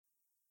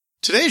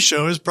Today's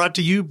show is brought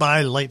to you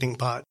by Lightning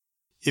Pod.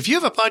 If you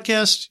have a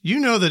podcast, you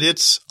know that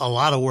it's a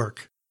lot of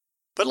work.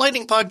 But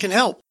Lightning Pod can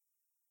help.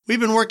 We've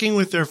been working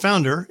with their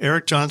founder,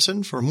 Eric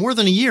Johnson, for more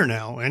than a year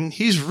now, and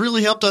he's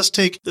really helped us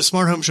take the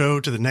Smart Home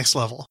Show to the next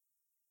level.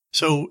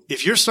 So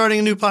if you're starting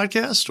a new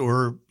podcast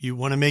or you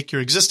want to make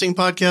your existing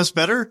podcast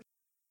better,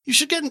 you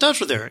should get in touch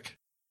with Eric.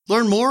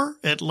 Learn more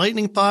at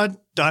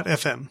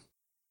lightningpod.fm.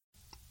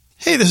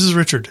 Hey, this is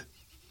Richard.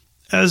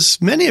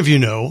 As many of you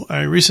know,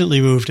 I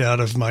recently moved out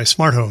of my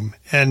smart home,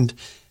 and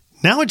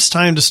now it's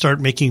time to start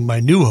making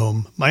my new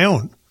home my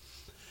own.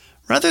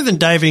 Rather than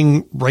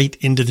diving right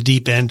into the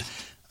deep end,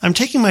 I'm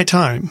taking my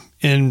time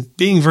and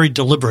being very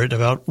deliberate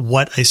about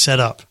what I set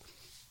up.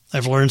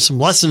 I've learned some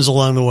lessons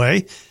along the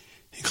way,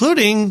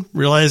 including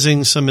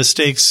realizing some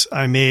mistakes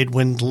I made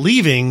when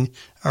leaving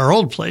our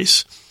old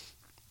place.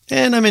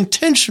 And I'm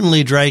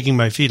intentionally dragging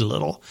my feet a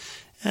little,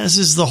 as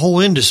is the whole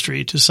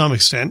industry to some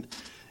extent.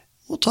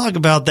 We'll talk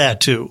about that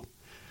too.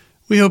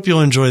 We hope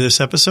you'll enjoy this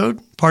episode,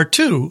 part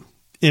 2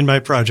 in my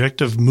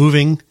project of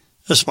moving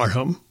a smart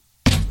home.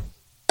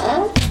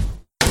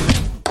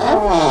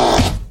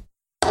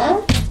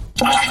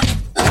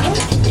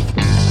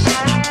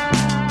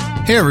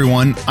 Hey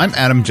everyone, I'm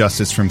Adam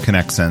Justice from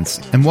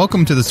ConnectSense, and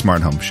welcome to the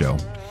Smart Home Show.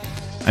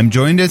 I'm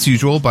joined as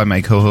usual by my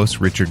co-host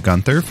Richard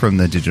Gunther from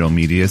the Digital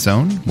Media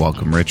Zone.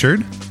 Welcome,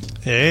 Richard.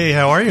 Hey,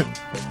 how are you?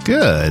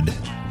 Good.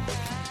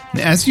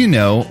 As you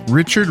know,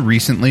 Richard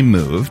recently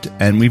moved,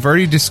 and we've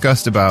already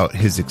discussed about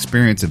his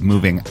experience of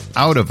moving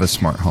out of a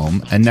smart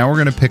home, and now we're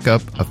going to pick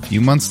up a few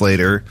months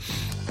later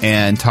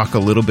and talk a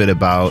little bit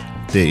about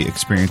the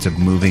experience of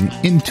moving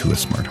into a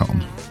smart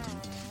home.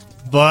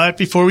 But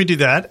before we do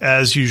that,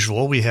 as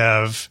usual, we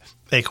have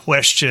a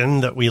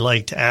question that we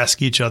like to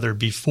ask each other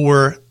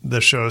before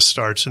the show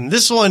starts. And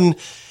this one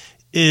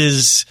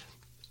is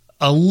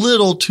a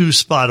little too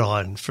spot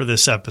on for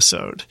this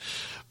episode.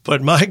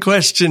 But my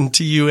question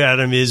to you,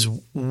 Adam, is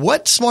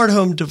what smart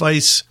home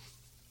device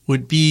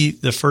would be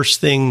the first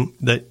thing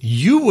that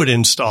you would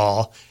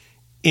install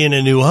in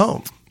a new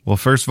home? Well,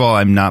 first of all,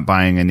 I'm not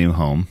buying a new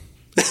home.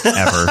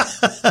 Ever.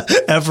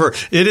 Ever.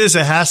 It is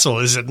a hassle,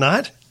 is it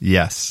not?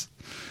 Yes.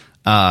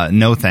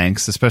 No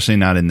thanks, especially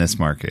not in this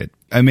market.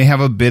 I may have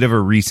a bit of a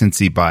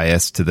recency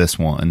bias to this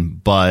one,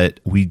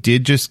 but we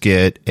did just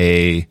get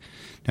I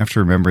have to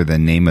remember the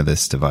name of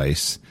this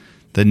device.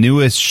 The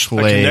newest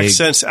Schlage... Like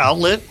NextSense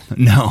outlet?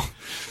 No.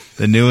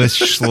 The newest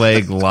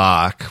Schlage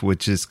lock,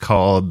 which is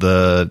called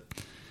the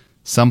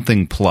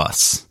something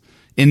plus.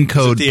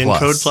 Encode the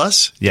Plus. Encode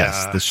Plus?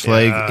 Yes, the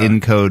Schlage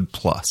Encode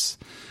Plus.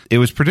 It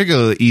was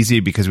particularly easy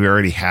because we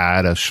already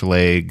had a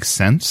Schlage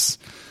Sense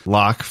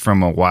lock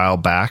from a while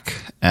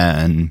back,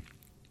 and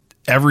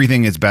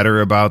everything is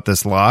better about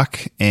this lock,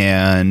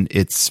 and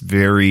it's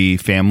very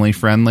family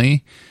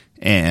friendly,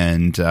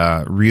 and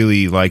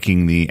really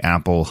liking the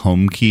Apple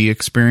HomeKey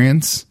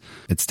experience.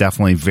 It's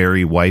definitely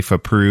very wife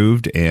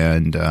approved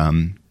and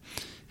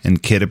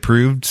kid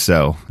approved,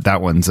 so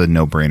that one's a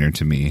no-brainer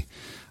to me.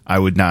 I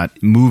would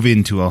not move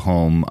into a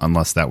home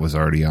unless that was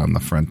already on the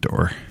front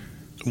door.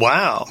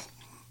 Wow.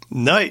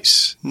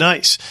 Nice.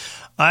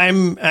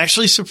 I'm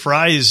actually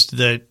surprised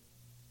that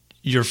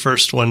your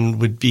first one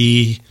would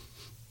be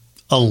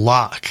a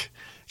lock,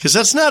 because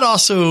that's not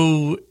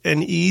also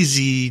an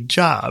easy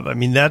job. I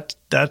mean,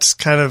 that's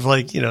kind of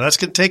like, that's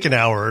going to take an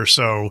hour or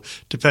so,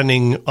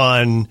 depending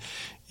on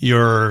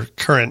your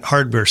current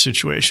hardware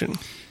situation.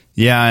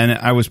 Yeah, and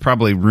I was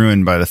probably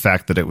ruined by the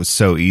fact that it was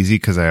so easy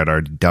because I had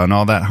already done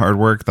all that hard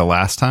work the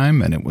last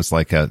time, and it was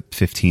like a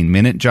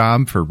 15-minute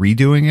job for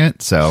redoing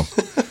it. So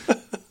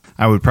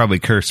I would probably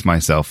curse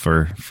myself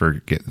for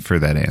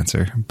that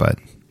answer.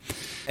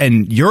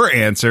 And your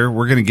answer,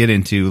 we're going to get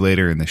into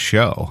later in the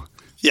show.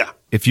 Yeah.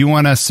 If you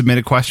want to submit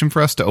a question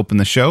for us to open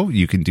the show,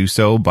 you can do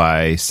so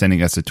by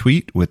sending us a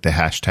tweet with the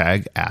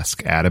hashtag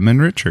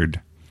AskAdamandRichard.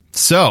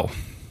 So,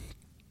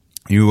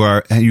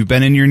 you've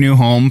been in your new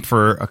home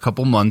for a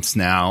couple months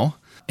now.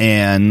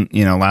 And,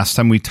 last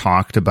time we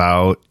talked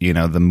about,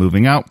 the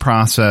moving out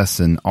process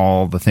and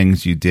all the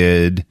things you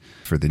did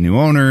for the new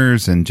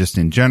owners and just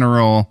in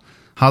general.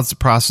 How's the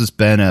process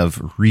been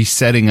of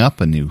resetting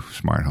up a new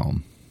smart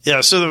home?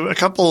 Yeah, so a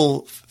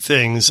couple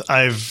things.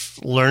 I've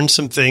learned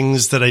some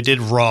things that I did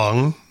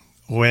wrong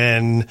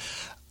when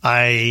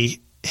I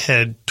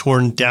had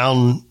torn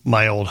down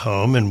my old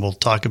home, and we'll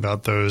talk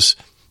about those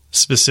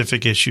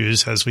specific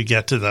issues as we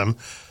get to them.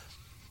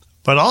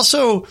 But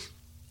also,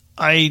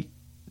 I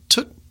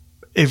took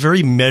a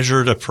very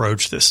measured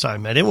approach this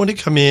time. I didn't want to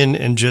come in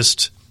and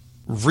just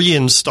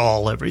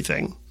reinstall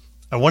everything.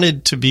 I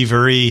wanted to be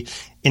very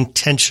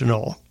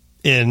intentional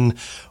in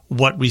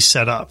what we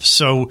set up.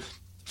 So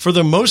for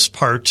the most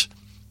part,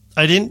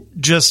 I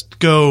didn't just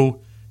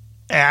go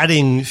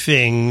adding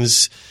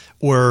things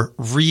or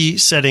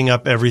resetting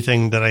up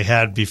everything that I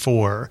had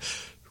before.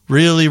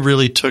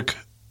 Really took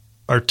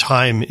our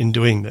time in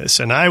doing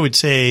this. And I would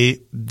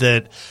say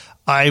that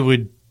I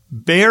would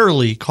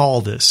barely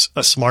call this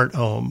a smart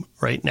home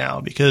right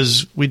now,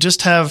 because we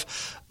just have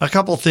a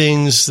couple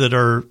things that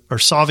are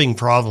solving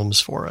problems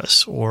for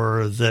us,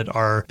 or that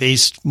are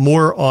based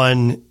more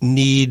on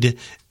need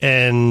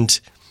and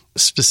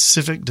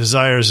specific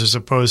desires as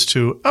opposed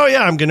to, oh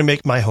yeah, I'm going to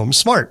make my home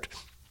smart.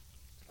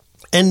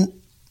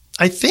 And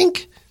I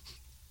think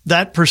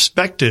that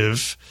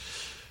perspective,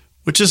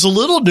 which is a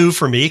little new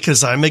for me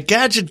because I'm a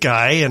gadget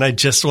guy and I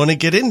just want to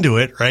get into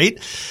it, right?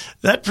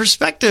 That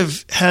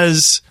perspective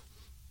has,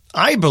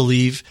 I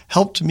believe,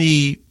 helped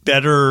me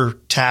better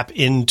tap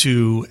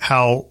into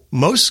how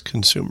most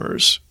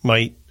consumers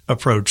might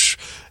approach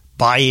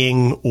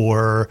buying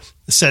or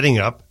setting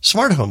up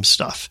smart home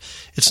stuff.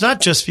 It's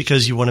not just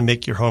because you want to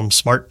make your home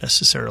smart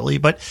necessarily,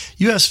 but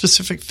you have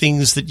specific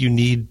things that you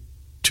need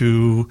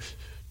to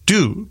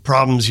do,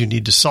 problems you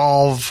need to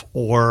solve,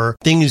 or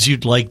things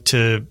you'd like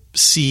to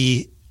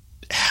see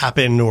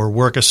happen or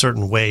work a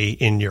certain way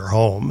in your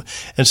home.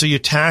 And so you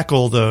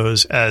tackle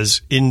those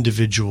as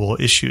individual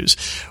issues,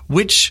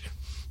 which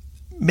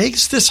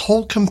makes this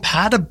whole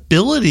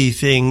compatibility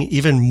thing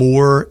even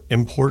more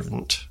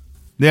important.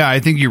 Yeah,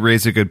 I think you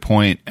raise a good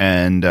point,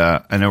 and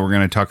I know we're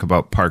going to talk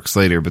about parks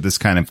later, but this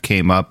kind of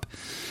came up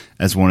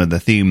as one of the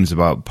themes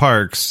about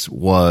parks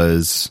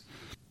was,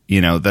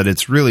 that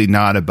it's really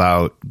not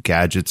about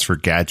gadgets for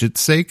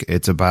gadgets' sake.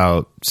 It's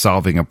about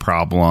solving a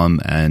problem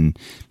and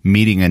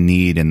meeting a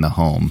need in the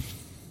home.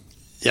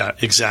 Yeah,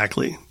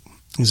 exactly.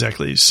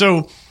 Exactly.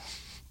 So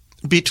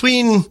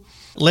between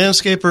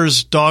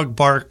landscapers, dog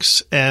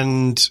barks,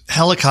 and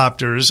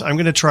helicopters, I'm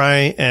going to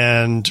try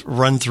and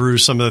run through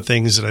some of the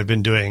things that I've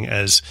been doing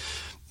as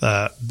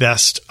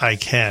best I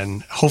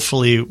can,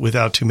 hopefully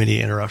without too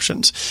many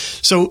interruptions.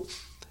 So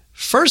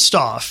first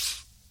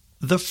off,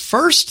 the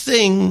first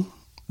thing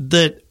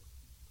that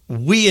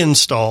we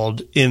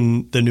installed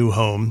in the new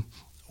home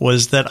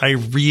was that I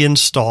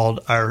reinstalled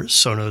our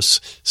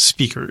Sonos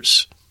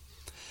speakers.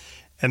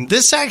 And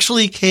this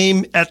actually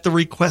came at the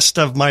request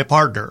of my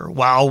partner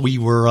while we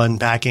were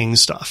unpacking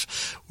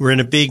stuff. We're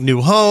in a big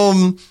new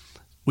home.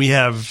 We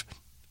have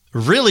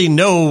really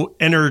no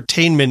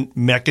entertainment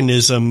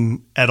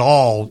mechanism at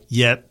all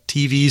yet.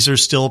 TVs are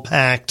still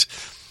packed.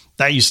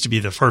 That used to be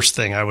the first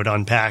thing I would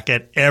unpack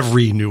at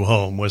every new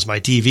home was my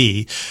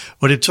TV.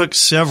 But it took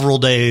several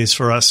days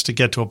for us to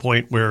get to a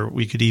point where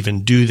we could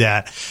even do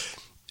that.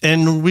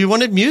 And we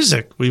wanted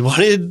music. We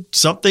wanted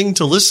something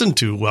to listen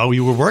to while we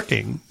were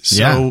working.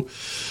 So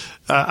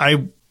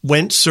I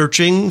went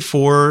searching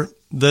for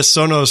the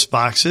Sonos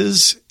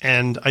boxes.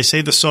 And I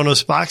say the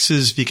Sonos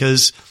boxes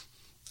because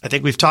I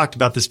think we've talked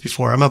about this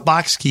before. I'm a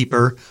box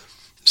keeper.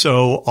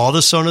 So all the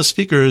Sonos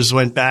speakers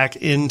went back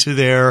into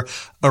their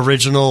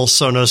original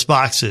Sonos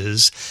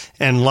boxes.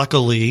 And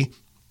luckily,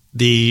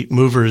 the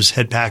movers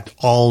had packed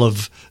all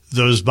of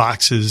those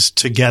boxes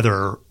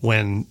together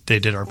when they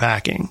did our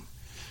packing.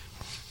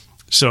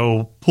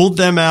 So pulled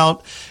them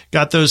out,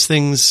 got those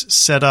things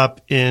set up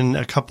in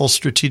a couple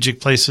strategic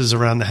places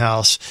around the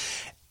house.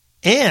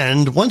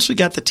 And once we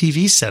got the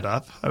TV set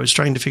up, I was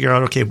trying to figure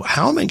out, okay,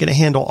 how am I going to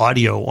handle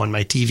audio on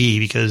my TV?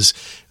 Because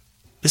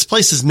this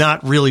place is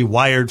not really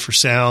wired for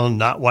sound,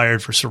 not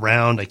wired for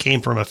surround. I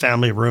came from a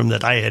family room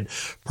that I had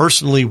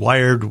personally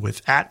wired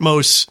with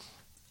Atmos.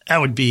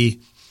 That would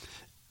be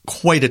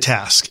quite a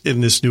task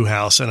in this new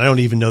house. And I don't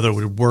even know that it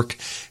would work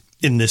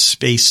in this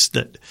space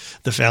that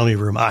the family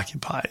room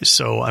occupies.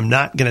 So I'm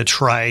not going to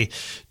try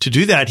to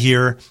do that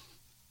here.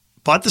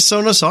 Bought the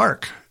Sonos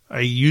Arc. I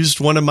used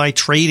one of my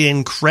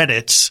trade-in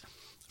credits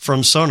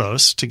from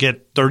Sonos to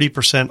get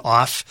 30%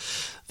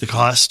 off the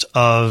cost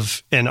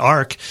of an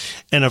Arc.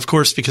 And of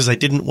course, because I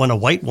didn't want a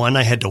white one,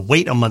 I had to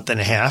wait a month and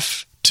a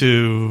half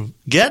to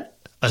get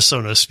a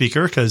Sonos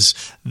speaker because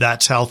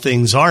that's how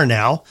things are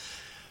now.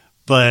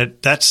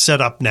 But that's set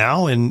up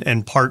now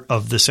and part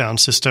of the sound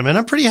system. And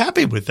I'm pretty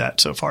happy with that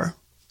so far.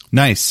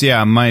 Nice.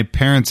 Yeah. My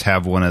parents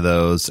have one of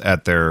those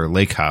at their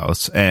lake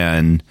house.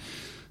 And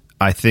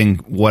I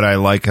think what I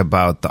like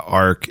about the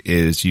Arc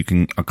is you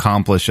can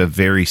accomplish a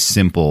very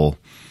simple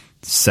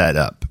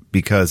setup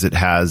because it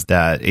has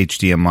that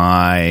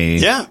HDMI.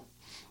 Yeah.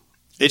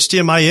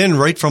 HDMI in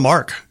right from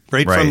Arc,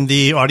 right from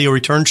the audio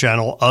return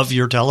channel of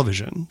your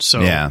television.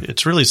 So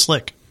it's really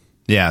slick.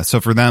 Yeah,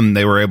 so for them,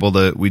 they were able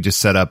to, we just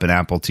set up an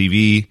Apple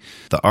TV,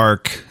 the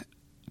Arc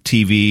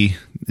TV,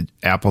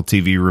 Apple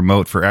TV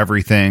remote for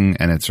everything,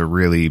 and it's a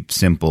really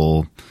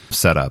simple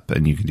setup.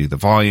 And you can do the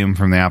volume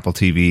from the Apple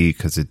TV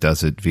because it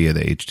does it via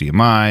the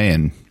HDMI,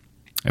 and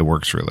it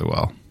works really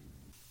well.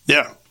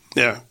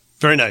 Yeah,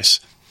 very nice.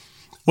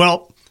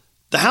 Well,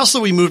 the house that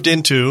we moved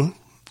into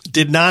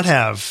did not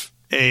have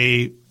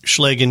a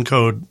Schlage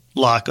Encode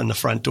lock on the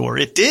front door.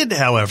 It did,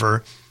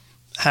 however,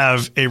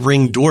 have a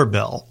Ring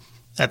doorbell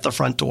at the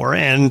front door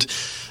and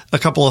a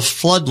couple of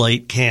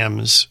floodlight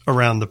cams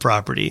around the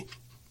property.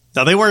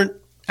 Now, they weren't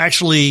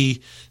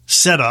actually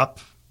set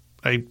up.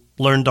 I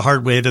learned the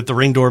hard way that the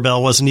Ring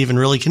doorbell wasn't even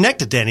really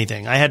connected to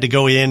anything. I had to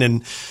go in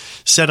and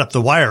set up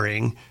the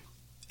wiring,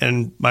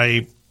 and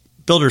my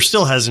builder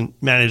still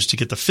hasn't managed to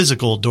get the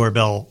physical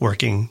doorbell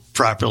working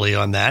properly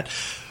on that.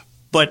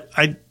 But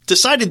I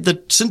decided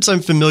that since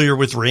I'm familiar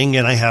with Ring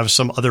and I have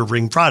some other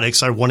Ring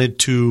products, I wanted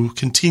to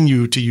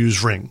continue to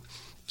use Ring.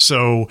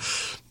 So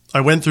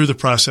I went through the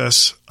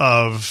process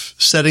of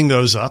setting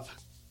those up,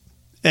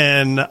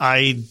 and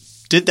I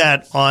did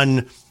that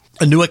on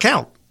a new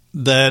account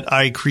that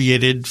I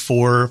created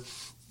for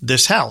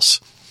this house.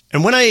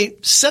 And when I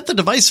set the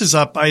devices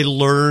up, I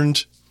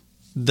learned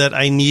that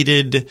I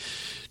needed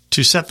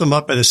to set them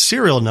up as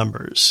serial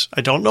numbers.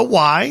 I don't know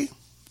why,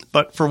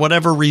 but for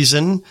whatever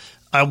reason,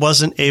 I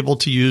wasn't able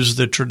to use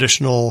the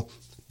traditional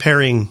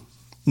pairing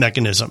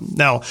mechanism.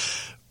 Now,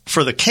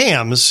 for the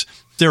cams,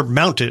 they're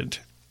mounted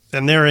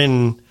and they're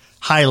in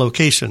high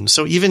locations.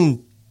 So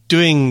even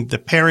doing the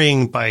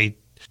pairing by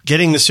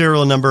getting the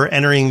serial number,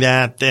 entering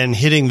that, then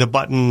hitting the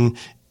button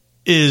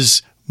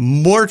is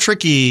more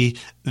tricky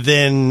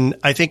than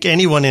I think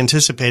anyone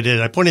anticipated.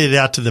 I pointed it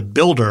out to the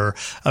builder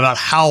about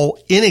how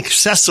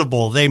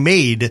inaccessible they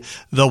made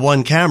the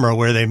one camera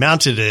where they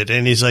mounted it.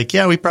 And he's like,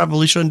 yeah, we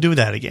probably shouldn't do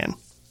that again.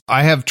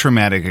 I have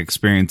traumatic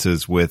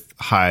experiences with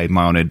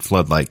high-mounted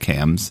floodlight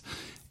cams,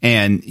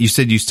 and you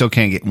said you still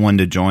can't get one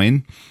to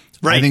join.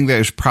 Right. I think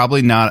there's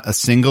probably not a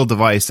single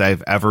device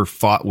I've ever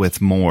fought with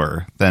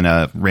more than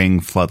a Ring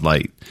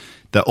floodlight.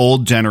 The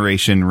old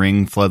generation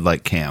Ring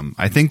floodlight cam.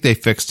 I think they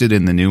fixed it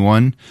in the new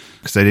one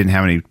because I didn't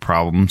have any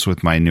problems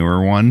with my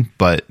newer one,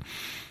 but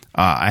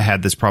I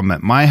had this problem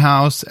at my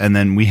house, and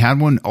then we had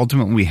one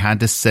ultimately we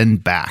had to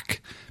send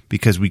back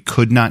because we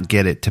could not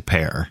get it to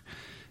pair.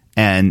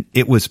 And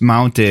it was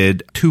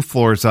mounted 2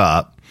 floors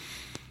up,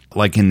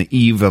 like in the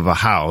eave of a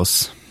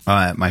house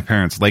at my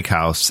parents' lake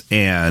house,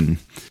 and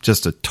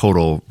just a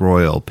total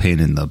royal pain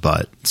in the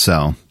butt.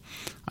 So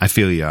I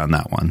feel you on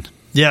that one.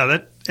 Yeah,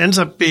 that ends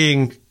up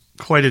being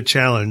quite a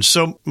challenge.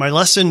 So my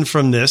lesson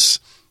from this,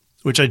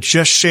 which I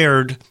just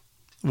shared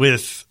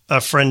with a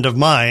friend of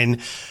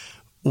mine,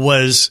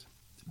 was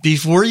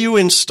before you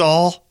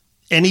install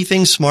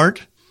anything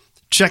smart,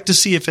 check to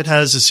see if it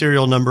has a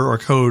serial number or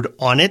code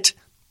on it,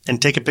 and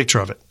take a picture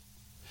of it.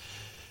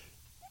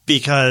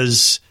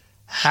 Because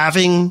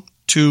having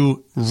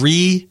to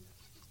reinstall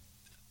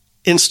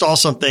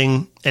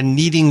something and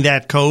needing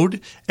that code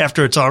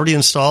after it's already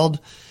installed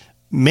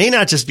may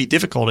not just be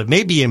difficult, it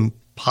may be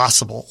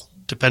impossible,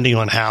 depending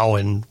on how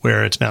and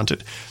where it's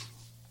mounted.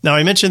 Now,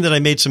 I mentioned that I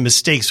made some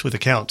mistakes with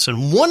accounts,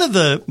 and one of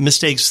the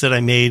mistakes that I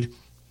made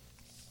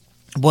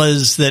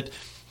was that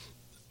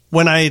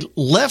when I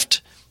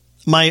left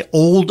my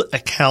old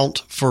account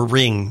for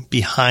Ring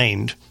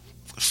behind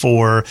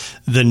for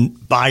the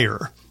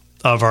buyer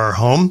of our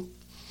home,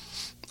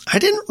 I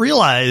didn't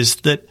realize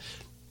that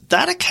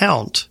that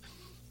account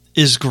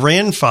is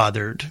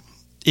grandfathered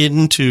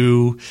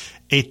into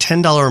a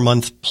 $10 a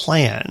month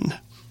plan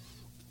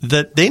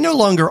that they no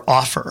longer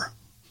offer.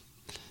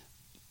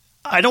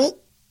 I don't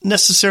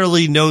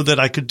necessarily know that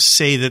I could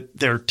say that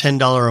their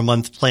 $10 a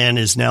month plan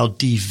is now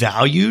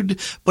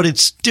devalued, but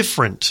it's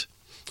different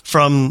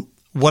from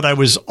what I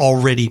was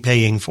already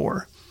paying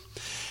for.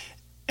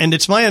 And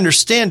it's my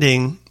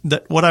understanding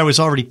that what I was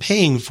already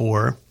paying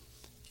for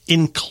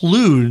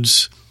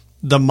includes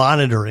the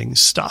monitoring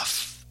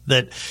stuff.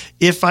 That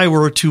if I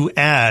were to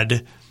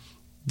add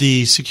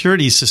the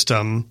security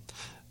system,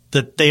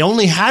 that they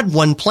only had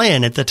one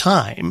plan at the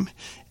time.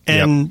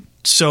 And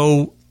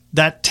so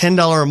that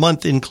 $10 a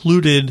month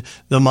included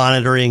the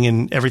monitoring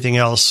and everything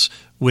else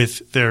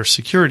with their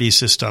security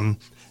system.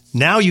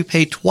 Now you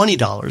pay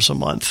 $20 a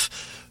month,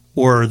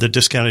 or the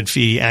discounted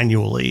fee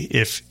annually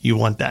if you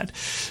want that.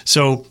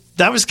 So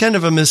that was kind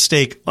of a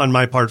mistake on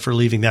my part for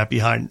leaving that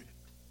behind,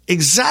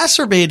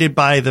 exacerbated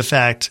by the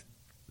fact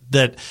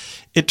that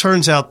it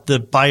turns out the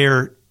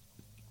buyer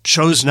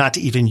chose not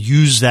to even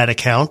use that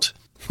account.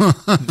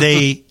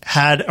 They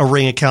had a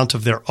Ring account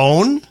of their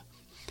own.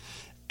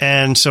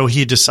 And so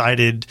he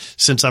decided,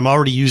 since I'm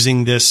already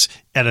using this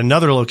at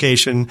another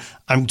location,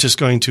 I'm just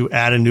going to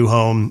add a new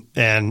home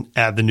and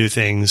add the new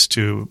things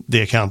to the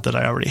account that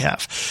I already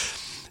have.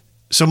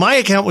 So my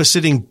account was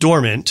sitting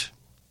dormant,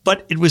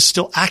 but it was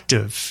still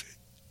active,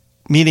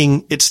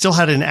 meaning it still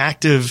had an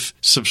active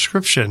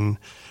subscription.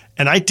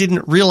 And I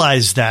didn't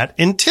realize that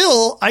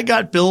until I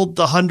got billed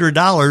the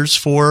 $100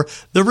 for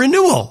the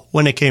renewal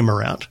when it came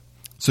around.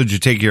 So did you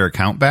take your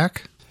account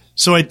back?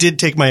 So I did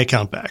take my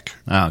account back.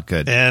 Oh,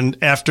 good. And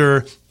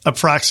after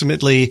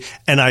approximately,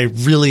 and I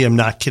really am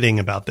not kidding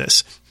about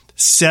this,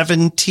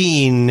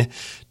 17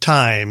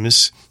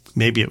 times,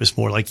 maybe it was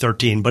more like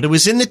 13, but it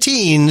was in the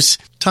teens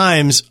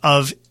times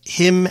of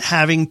him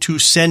having to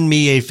send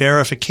me a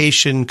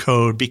verification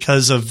code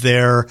because of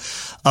their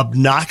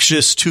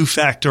obnoxious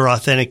 2-factor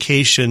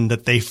authentication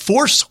that they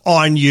force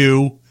on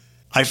you.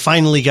 I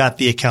finally got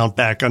the account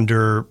back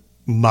under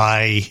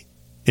my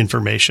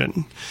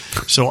information.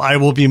 So I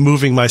will be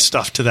moving my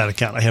stuff to that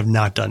account. I have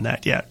not done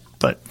that yet,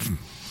 but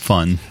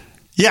fun.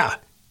 Yeah.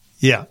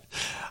 Yeah.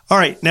 All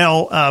right.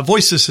 Now,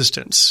 voice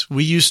assistants.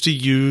 We used to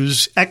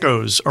use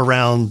Echoes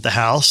around the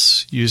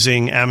house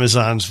using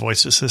Amazon's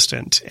voice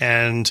assistant.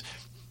 And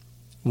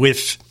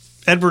with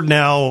Edward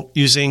now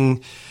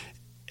using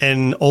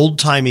an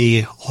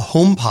old-timey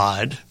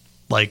HomePod,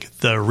 like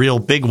the real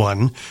big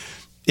one,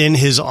 in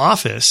his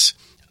office,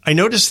 I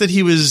noticed that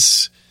he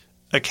was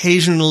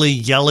occasionally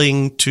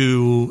yelling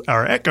to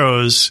our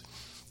Echoes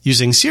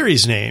using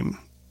Siri's name,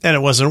 and it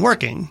wasn't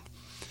working.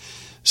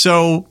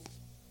 So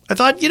I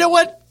thought, you know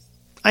what?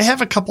 I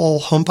have a couple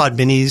HomePod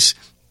minis.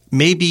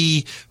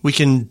 Maybe we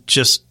can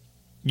just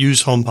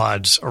use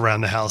HomePods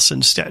around the house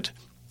instead.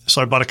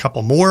 So I bought a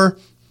couple more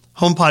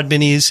HomePod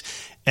minis,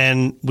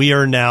 and we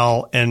are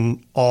now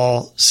an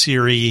all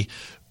Siri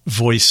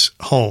voice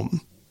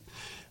home.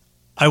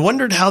 I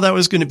wondered how that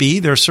was going to be.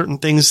 There are certain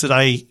things that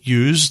I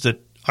use that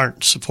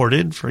aren't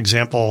supported. For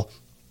example,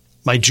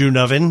 my June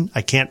oven,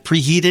 I can't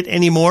preheat it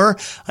anymore.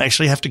 I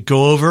actually have to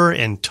go over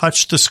and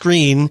touch the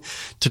screen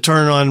to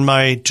turn on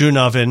my June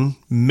oven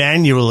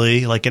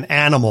manually like an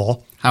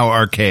animal. How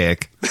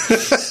archaic.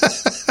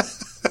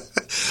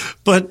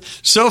 But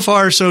so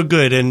far, so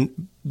good.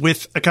 And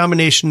with a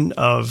combination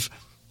of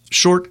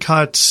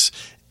shortcuts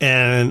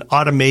and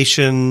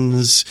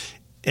automations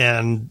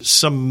and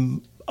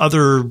some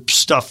other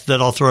stuff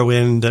that I'll throw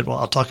in that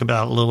I'll talk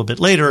about a little bit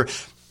later,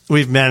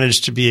 we've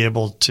managed to be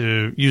able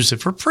to use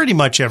it for pretty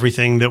much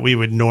everything that we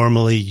would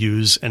normally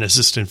use an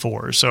assistant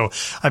for. So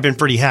I've been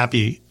pretty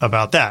happy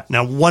about that.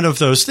 Now, one of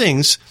those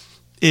things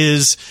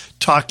is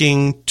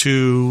talking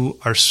to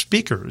our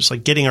speakers,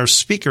 like getting our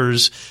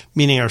speakers,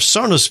 meaning our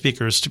Sonos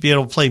speakers, to be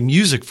able to play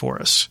music for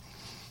us.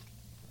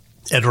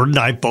 Edward and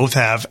I both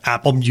have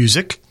Apple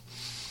Music.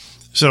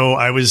 So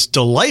I was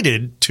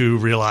delighted to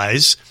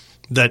realize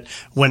that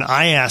when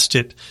I asked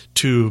it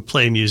to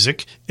play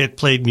music, it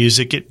played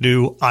music it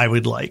knew I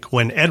would like.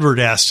 When Edward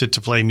asked it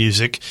to play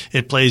music,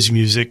 it plays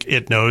music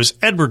it knows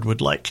Edward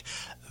would like.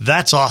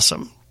 That's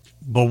awesome.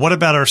 But what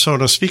about our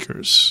Sonos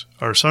speakers?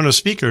 Our Sonos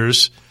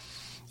speakers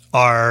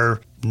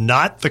are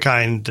not the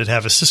kind that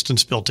have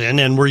assistants built in,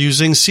 and we're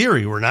using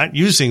Siri. We're not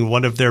using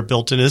one of their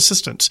built-in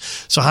assistants.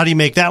 So how do you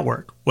make that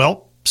work?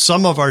 Well,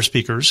 some of our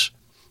speakers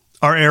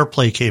are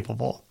AirPlay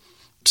capable.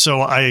 So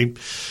I,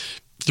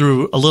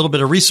 through a little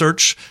bit of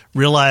research,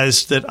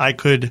 realized that I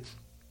could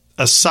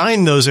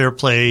assign those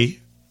AirPlay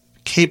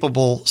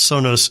capable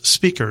Sonos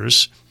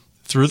speakers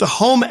through the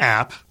Home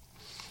app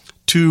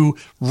to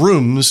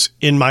rooms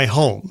in my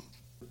home.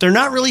 They're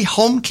not really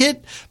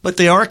HomeKit, but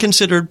they are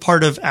considered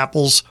part of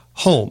Apple's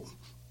Home.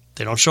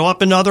 They don't show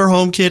up in other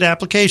HomeKit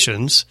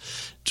applications.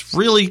 It's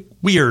really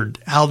weird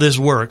how this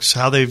works,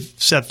 how they've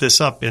set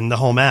this up in the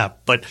Home app.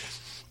 But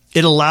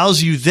it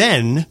allows you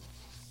then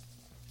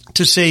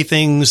to say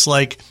things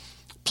like,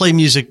 play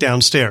music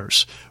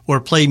downstairs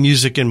or play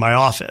music in my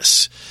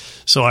office.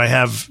 So I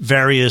have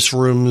various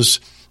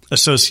rooms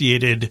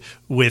associated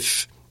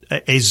with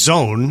a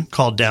zone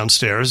called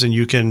downstairs, and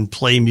you can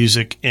play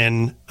music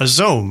in a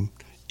zone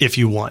if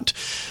you want.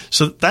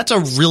 So that's a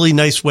really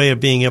nice way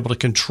of being able to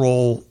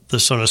control the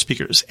Sonos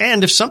speakers.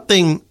 And if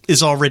something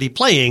is already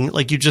playing,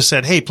 like you just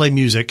said, hey, play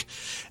music,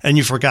 and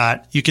you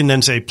forgot, you can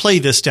then say, play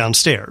this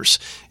downstairs,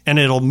 and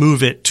it'll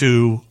move it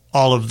to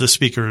all of the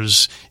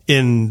speakers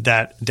in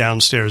that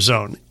downstairs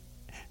zone.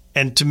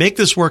 And to make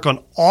this work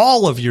on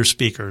all of your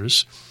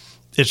speakers,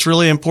 it's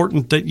really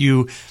important that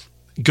you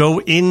go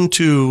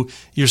into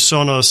your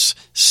Sonos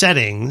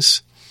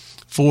settings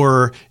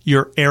for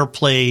your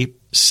AirPlay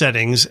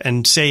settings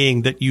and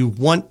saying that you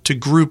want to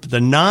group the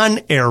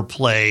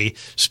non-AirPlay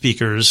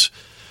speakers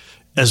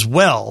as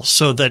well,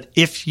 so that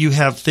if you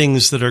have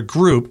things that are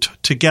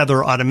grouped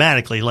together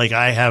automatically, like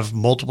I have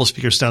multiple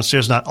speakers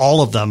downstairs, not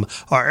all of them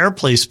are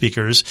AirPlay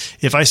speakers.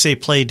 If I say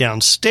play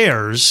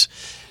downstairs,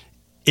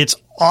 it's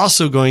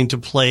also going to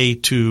play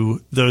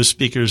to those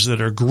speakers that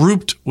are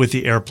grouped with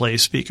the AirPlay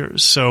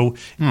speakers. So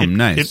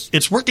nice.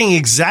 It's working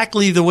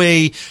exactly the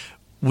way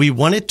we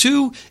want it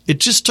to.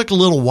 It just took a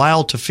little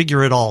while to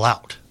figure it all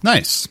out.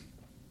 Nice.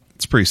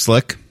 It's pretty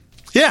slick.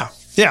 Yeah.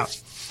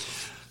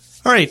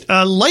 All right,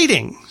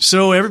 lighting.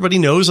 So everybody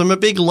knows I'm a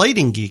big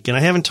lighting geek, and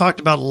I haven't talked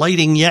about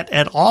lighting yet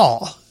at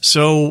all.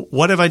 So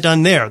what have I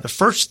done there? The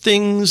first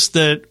things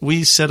that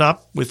we set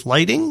up with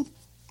lighting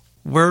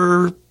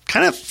were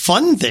kind of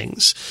fun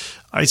things.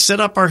 I set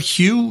up our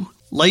Hue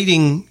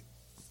lighting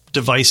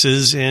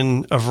devices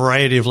in a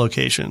variety of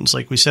locations.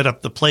 Like we set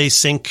up the Play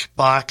Sync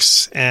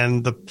box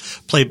and the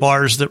Play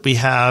bars that we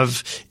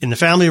have in the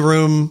family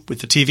room with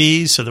the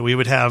TV, so that we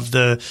would have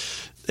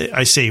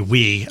I say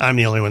we, I'm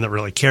the only one that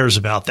really cares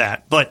about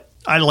that, but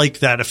I like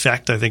that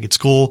effect. I think it's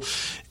cool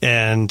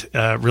and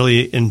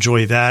really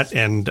enjoy that.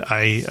 And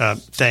I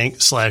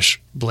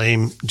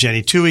thank/blame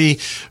Jenny Tui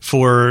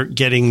for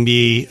getting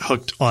me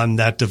hooked on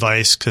that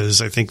device,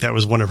 because I think that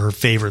was one of her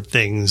favorite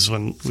things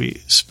when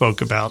we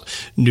spoke about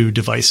new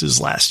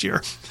devices last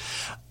year.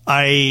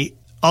 I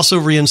also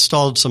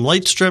reinstalled some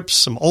light strips,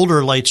 some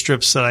older light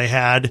strips that I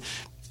had,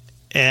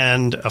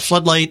 and a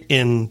floodlight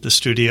in the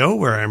studio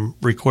where I'm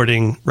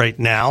recording right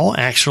now,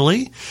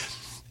 actually.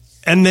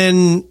 And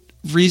then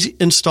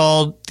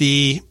reinstalled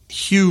the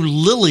Hue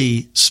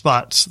Lily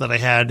spots that I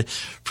had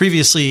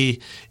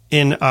previously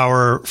in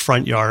our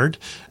front yard,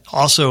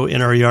 also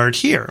in our yard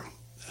here.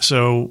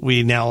 So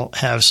we now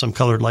have some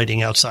colored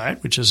lighting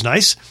outside, which is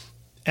nice.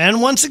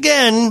 And once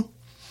again,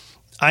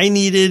 I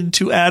needed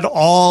to add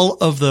all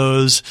of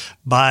those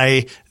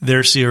by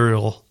their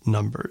serial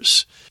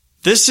numbers.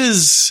 This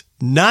is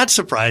not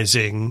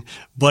surprising,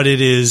 but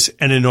it is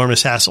an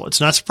enormous hassle.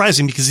 It's not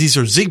surprising because these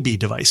are Zigbee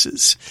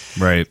devices.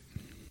 Right.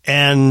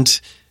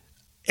 And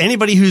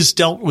anybody who's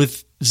dealt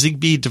with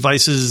Zigbee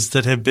devices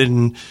that have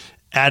been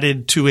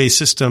added to a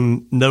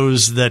system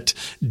knows that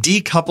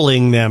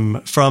decoupling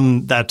them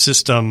from that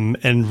system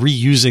and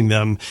reusing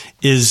them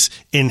is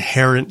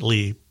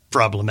inherently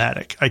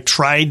problematic. I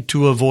tried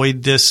to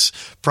avoid this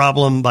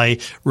problem by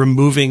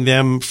removing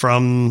them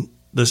from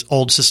this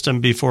old system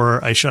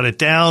before I shut it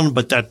down,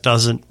 but that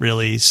doesn't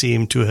really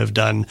seem to have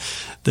done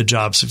the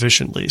job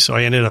sufficiently. So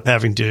I ended up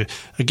having to,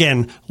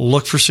 again,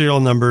 look for serial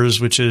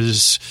numbers, which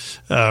is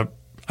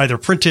either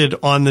printed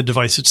on the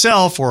device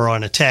itself or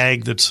on a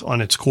tag that's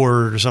on its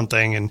cord or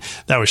something. And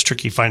that was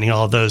tricky finding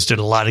all of those, did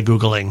a lot of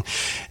Googling.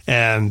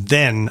 And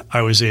then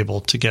I was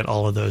able to get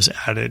all of those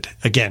added.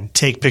 Again,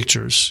 take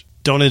pictures.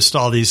 Don't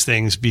install these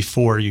things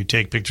before you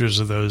take pictures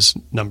of those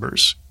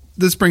numbers.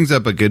 This brings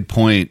up a good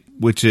point,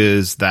 which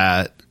is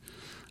that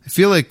I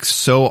feel like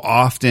so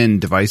often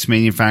device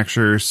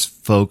manufacturers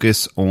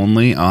focus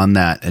only on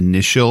that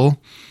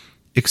initial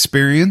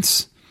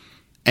experience.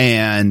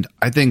 And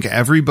I think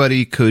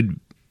everybody could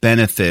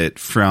benefit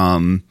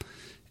from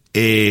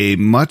a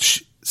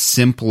much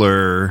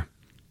simpler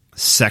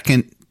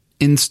second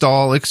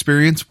install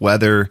experience,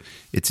 whether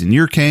it's in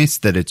your case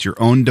that it's your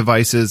own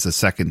devices a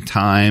second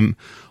time,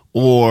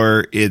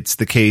 or it's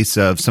the case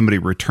of somebody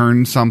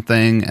returned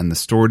something and the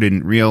store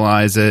didn't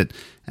realize it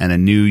and a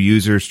new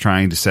user's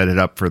trying to set it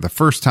up for the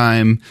first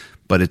time,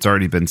 but it's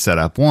already been set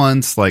up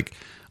once. Like,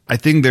 I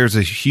think there's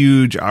a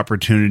huge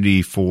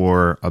opportunity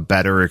for a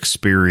better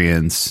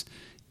experience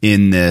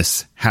in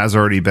this has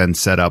already been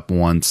set up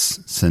once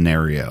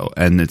scenario.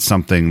 And it's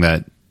something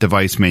that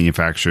device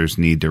manufacturers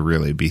need to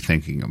really be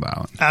thinking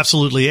about.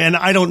 Absolutely. And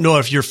I don't know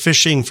if you're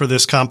fishing for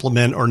this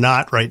compliment or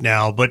not right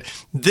now, but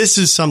this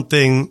is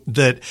something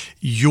that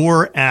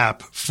your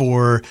app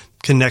for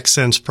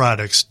ConnectSense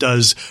products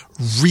does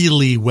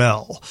really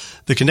well.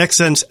 The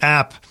ConnectSense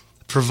app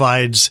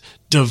provides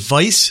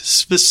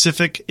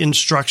device-specific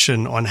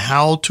instruction on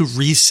how to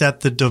reset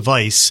the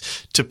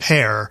device to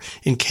pair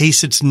in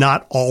case it's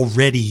not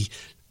already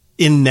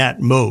in that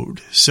mode.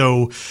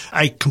 So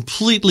I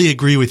completely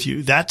agree with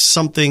you. That's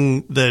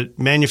something that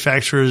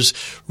manufacturers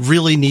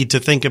really need to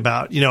think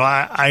about. You know,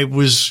 I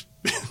was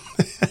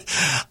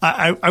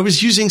I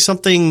was using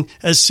something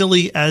as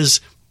silly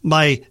as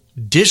my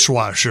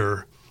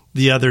dishwasher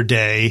the other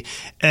day,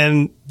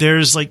 and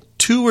there's like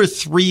 2 or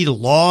 3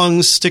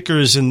 long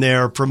stickers in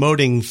there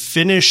promoting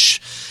Finish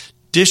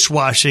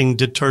dishwashing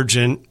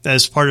detergent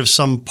as part of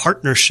some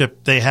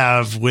partnership they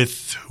have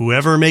with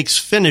whoever makes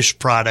Finish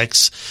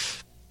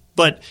products.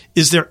 But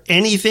is there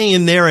anything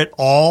in there at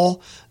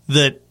all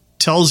that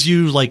tells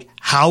you like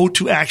how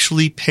to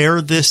actually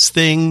pair this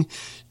thing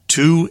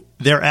to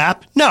their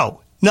app?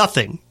 No,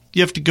 nothing.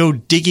 You have to go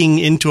digging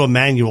into a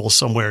manual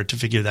somewhere to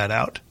figure that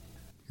out.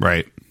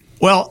 Right.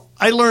 Well,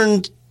 I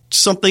learned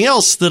something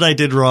else that I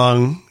did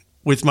wrong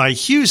with my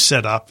Hue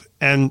setup,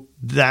 and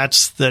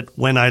that's that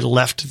when I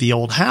left the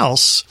old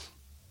house,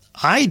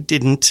 I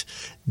didn't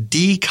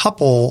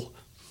decouple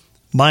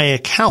my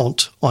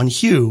account on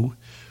Hue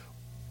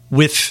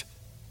with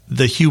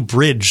the Hue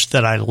bridge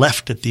that I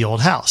left at the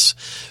old house.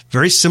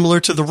 Very similar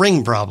to the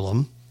Ring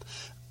problem.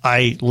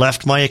 I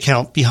left my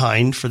account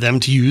behind for them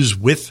to use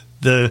with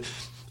the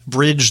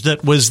bridge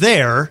that was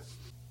there,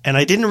 and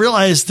I didn't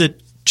realize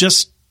that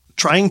just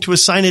trying to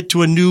assign it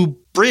to a new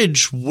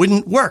bridge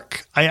wouldn't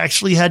work. I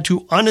actually had to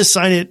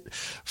unassign it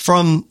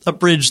from a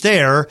bridge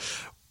there,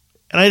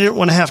 and I didn't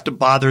want to have to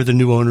bother the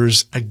new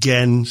owners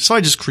again, so I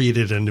just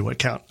created a new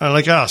account. I'm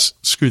like, oh,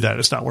 screw that.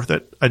 It's not worth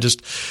it. I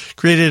just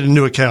created a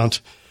new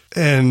account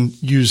and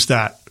used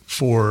that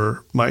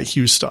for my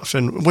Hue stuff.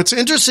 And what's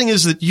interesting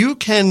is that you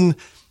can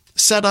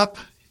set up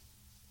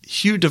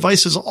Hue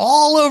devices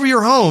all over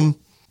your home,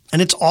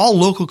 and it's all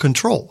local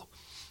control.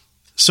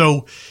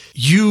 So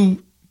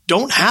you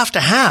don't have to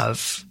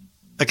have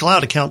a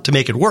cloud account to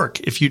make it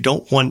work if you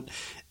don't want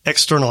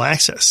external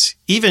access,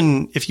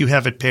 even if you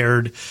have it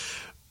paired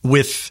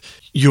with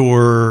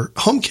your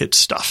HomeKit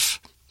stuff.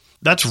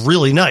 That's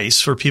really nice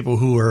for people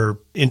who are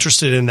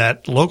interested in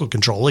that local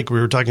control, like we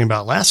were talking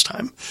about last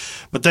time.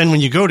 But then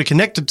when you go to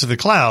connect it to the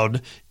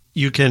cloud,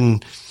 you can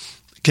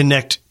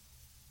connect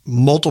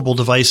multiple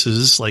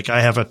devices. Like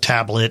I have a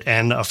tablet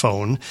and a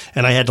phone,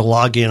 and I had to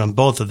log in on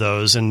both of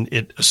those, and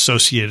it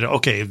associated,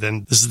 okay,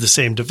 then this is the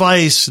same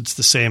device, it's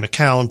the same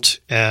account,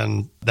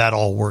 and that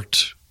all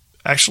worked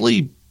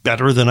actually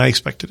better than I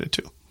expected it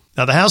to.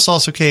 Now, the house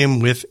also came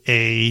with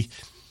a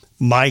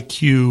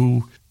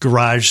MyQ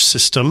garage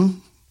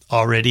system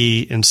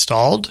already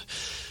installed.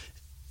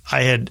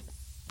 I had,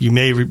 you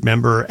may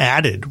remember,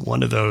 added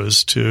one of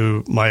those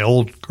to my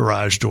old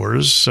garage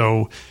doors.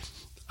 So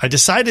I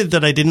decided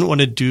that I didn't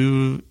want to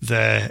do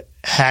the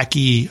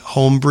hacky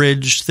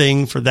Homebridge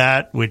thing for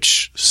that,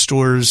 which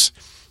stores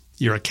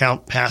your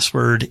account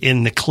password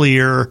in the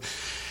clear.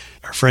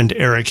 our friend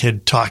Eric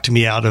had talked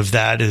me out of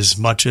that as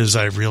much as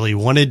I really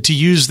wanted to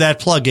use that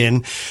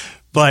plugin.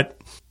 But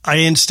I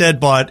instead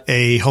bought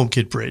a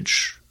HomeKit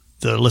bridge,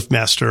 the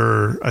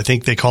LiftMaster. I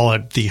think they call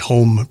it the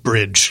Home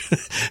Bridge.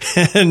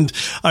 And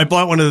I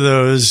bought one of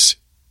those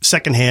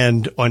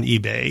secondhand on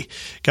eBay,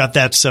 got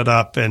that set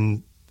up.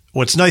 And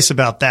what's nice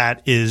about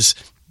that is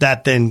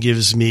that then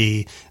gives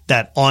me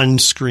that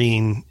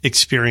on-screen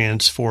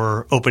experience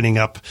for opening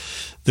up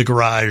the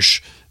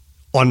garage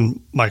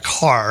on my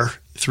car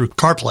through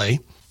CarPlay.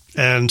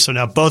 And so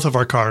now both of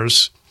our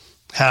cars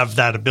have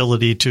that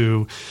ability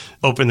to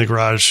open the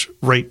garage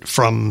right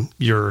from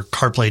your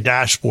CarPlay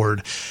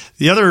dashboard.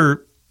 The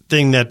other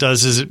thing that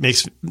does is it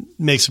makes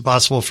it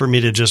possible for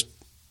me to just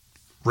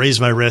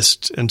raise my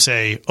wrist and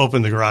say,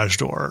 open the garage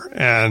door.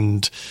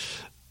 And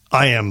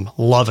I am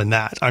loving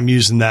that. I'm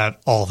using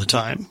that all the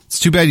time. It's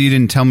too bad you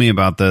didn't tell me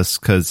about this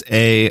because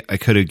A, I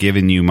could have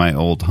given you my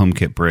old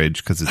HomeKit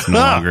bridge because it's no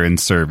longer in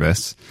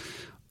service.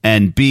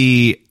 And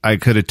B, I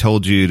could have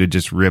told you to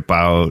just rip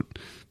out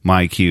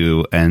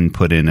MyQ and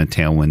put in a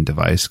Tailwind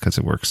device because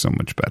it works so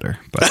much better.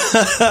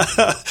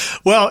 But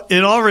well,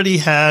 it already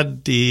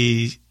had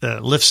the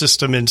lift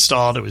system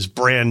installed. It was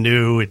brand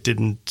new. It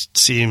didn't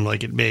seem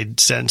like it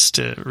made sense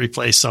to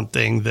replace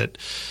something that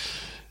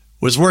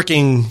was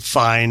working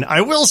fine.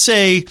 I will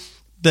say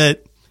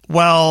that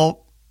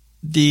while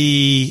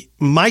the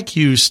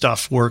MyQ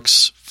stuff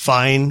works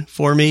fine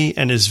for me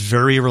and is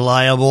very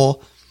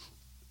reliable,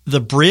 the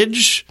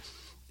bridge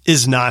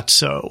is not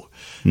so.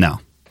 No.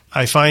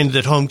 I find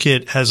that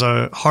HomeKit has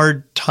a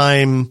hard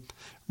time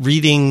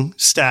reading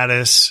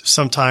status,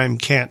 sometimes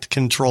can't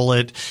control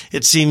it.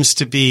 It seems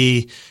to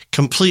be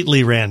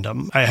completely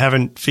random. I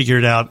haven't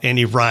figured out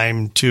any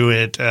rhyme to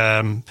it.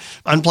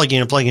 Unplugging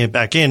and plugging it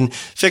back in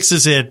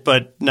fixes it,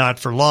 but not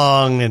for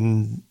long.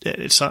 And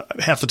it's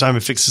half the time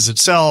it fixes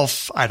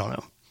itself. I don't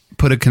know.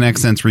 Put a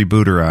ConnectSense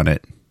rebooter on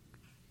it.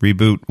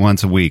 Reboot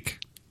once a week.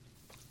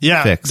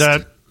 Yeah, Fixed.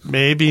 That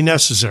may be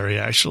necessary,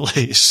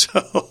 actually.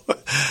 So,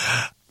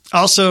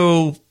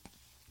 also,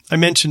 I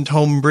mentioned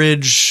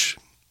HomeBridge.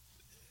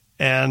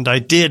 And I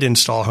did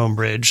install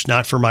HomeBridge,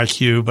 not for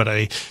MyQ, but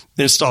I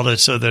installed it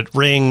so that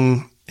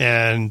Ring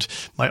and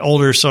my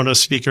older Sonos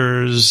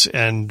speakers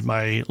and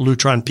my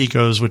Lutron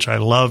Picos, which I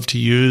love to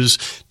use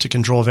to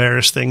control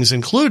various things,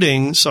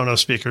 including Sonos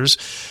speakers,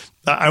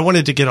 I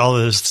wanted to get all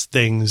those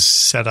things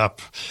set up.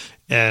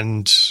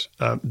 And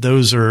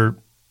those are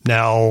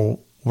now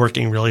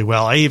working really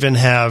well. I even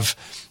have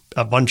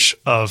a bunch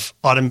of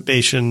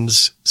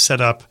automations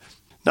set up,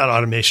 not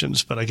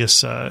automations, but I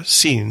guess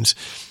scenes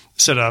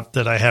set up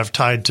that I have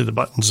tied to the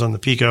buttons on the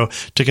Pico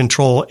to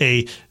control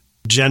a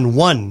Gen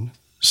 1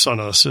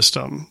 Sonos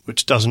system,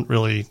 which doesn't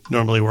really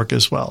normally work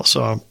as well.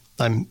 So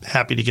I'm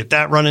happy to get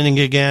that running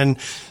again.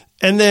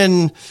 And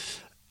then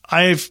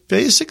I've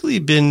basically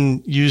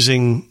been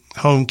using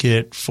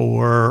HomeKit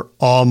for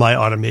all my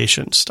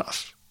automation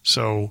stuff.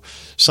 So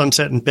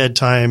sunset and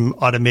bedtime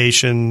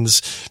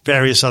automations,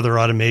 various other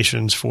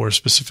automations for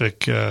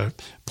specific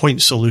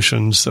point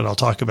solutions that I'll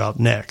talk about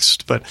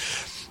next. But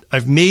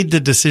I've made the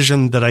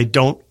decision that I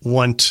don't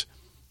want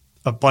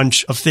a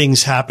bunch of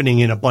things happening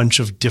in a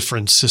bunch of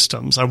different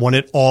systems. I want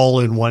it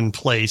all in one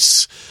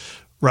place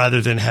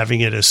rather than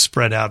having it as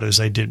spread out as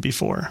I did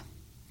before.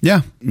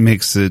 Yeah,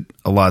 makes it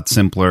a lot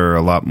simpler,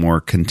 a lot more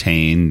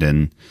contained,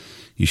 and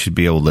you should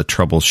be able to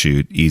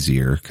troubleshoot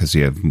easier because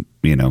you have,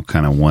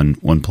 kind of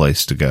one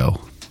place to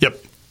go. Yep.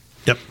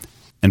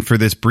 And for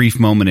this brief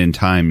moment in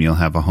time, you'll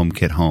have a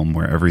HomeKit home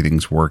where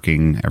everything's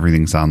working,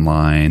 everything's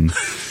online,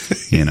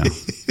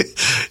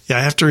 Yeah, I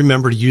have to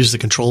remember to use the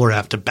controller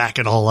app to back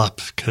it all up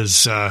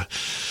because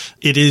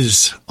it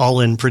is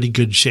all in pretty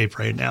good shape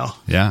right now.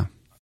 Yeah.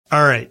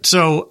 All right.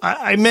 So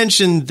I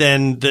mentioned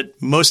then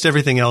that most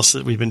everything else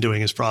that we've been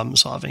doing is problem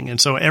solving. And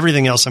so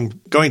everything else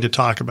I'm going to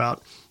talk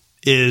about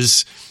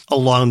is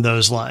along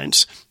those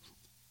lines.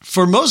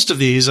 For most of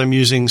these, I'm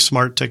using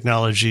smart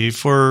technology.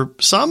 For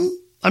some,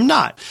 I'm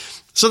not.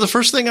 So the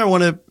first thing I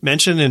want to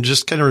mention and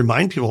just kind of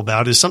remind people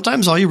about is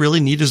sometimes all you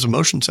really need is a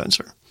motion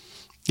sensor.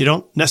 You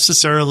don't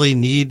necessarily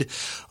need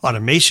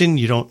automation.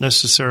 You don't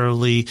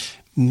necessarily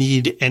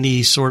need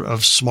any sort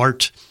of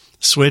smart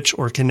switch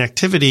or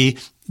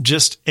connectivity.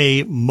 Just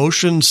a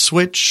motion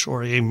switch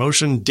or a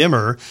motion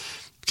dimmer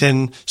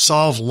can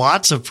solve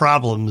lots of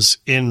problems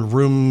in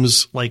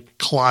rooms like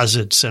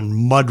closets and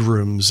mud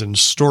rooms and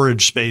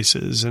storage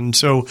spaces. And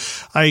so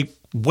I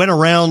went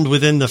around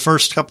within the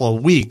first couple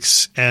of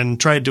weeks and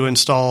tried to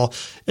install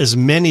as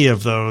many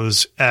of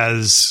those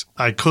as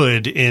I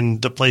could in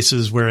the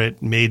places where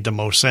it made the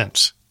most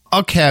sense.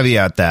 I'll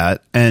caveat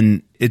that,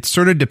 and it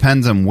sort of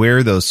depends on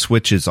where those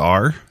switches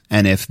are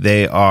and if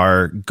they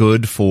are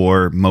good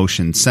for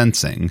motion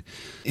sensing.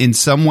 In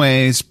some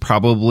ways,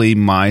 probably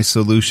my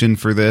solution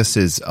for this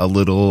is a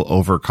little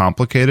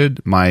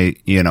overcomplicated.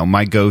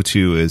 My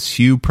go-to is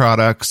Hue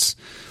products,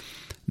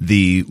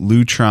 the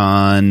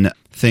Lutron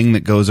thing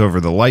that goes over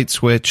the light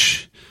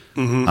switch,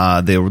 the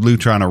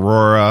Lutron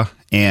Aurora,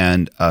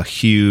 and a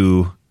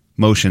Hue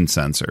motion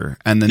sensor.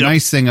 And the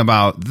nice thing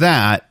about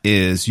that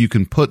is you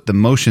can put the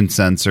motion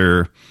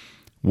sensor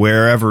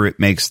wherever it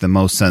makes the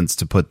most sense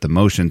to put the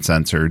motion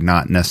sensor,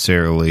 not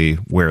necessarily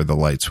where the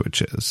light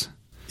switch is.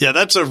 Yeah,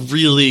 that's a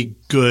really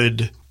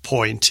good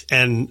point.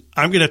 And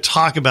I'm going to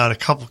talk about a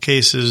couple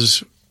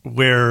cases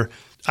where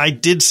I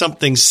did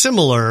something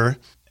similar.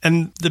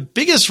 And the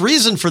biggest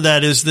reason for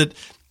that is that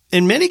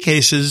in many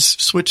cases,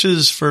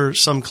 switches for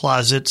some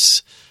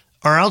closets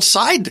are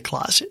outside the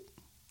closet.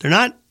 They're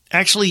not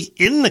actually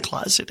in the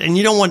closet. And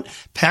you don't want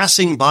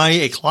passing by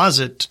a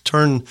closet to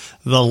turn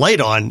the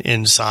light on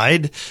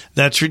inside.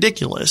 That's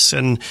ridiculous.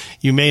 And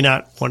you may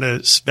not want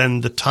to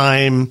spend the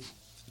time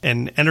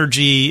and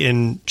energy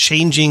in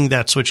changing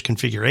that switch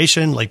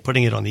configuration, like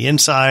putting it on the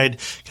inside,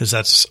 because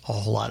that's a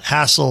whole lot of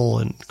hassle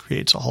and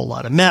creates a whole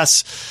lot of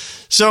mess.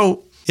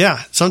 So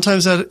yeah,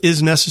 sometimes that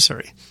is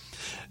necessary.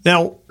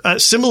 Now,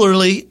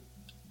 similarly,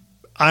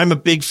 I'm a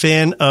big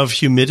fan of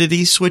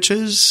humidity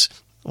switches.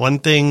 One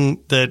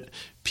thing that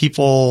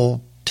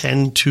people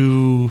tend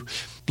to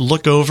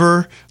look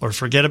over or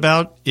forget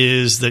about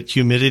is that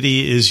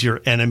humidity is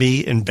your enemy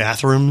in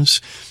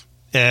bathrooms.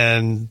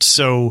 And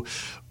so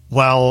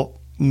while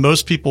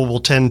most people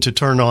will tend to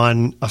turn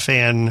on a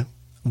fan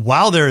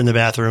while they're in the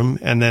bathroom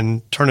and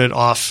then turn it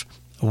off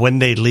when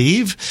they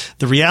leave,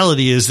 the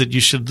reality is that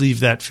you should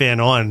leave that fan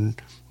on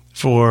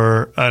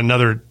for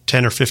another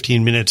 10 or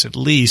 15 minutes at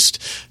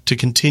least to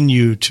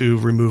continue to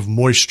remove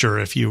moisture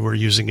if you were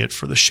using it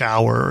for the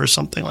shower or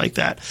something like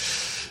that.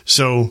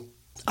 So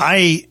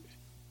I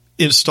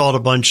installed a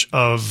bunch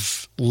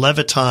of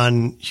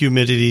Leviton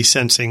humidity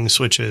sensing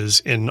switches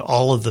in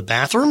all of the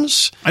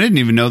bathrooms. I didn't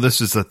even know this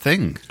was a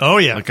thing. Oh,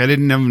 yeah. Like, I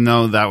didn't even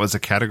know that was a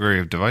category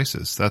of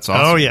devices. That's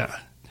awesome. Oh, yeah.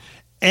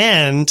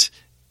 And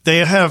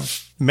they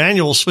have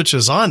manual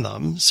switches on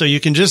them, so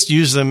you can just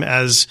use them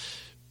as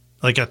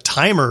like a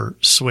timer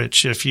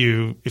switch if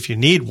you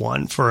need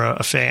one for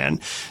a fan.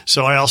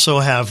 So I also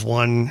have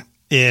one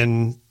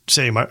in,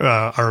 say,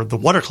 the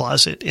water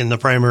closet in the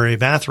primary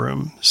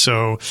bathroom.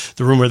 So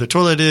the room where the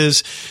toilet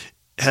is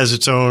has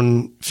its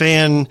own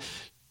fan.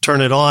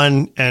 Turn it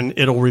on, and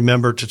it'll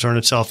remember to turn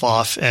itself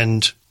off.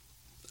 And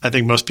I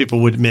think most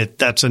people would admit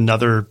that's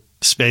another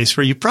space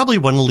where you probably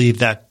want to leave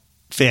that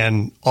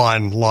fan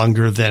on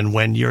longer than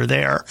when you're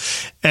there.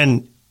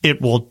 And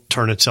it will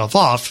turn itself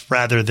off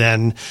rather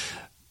than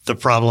the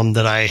problem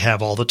that I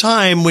have all the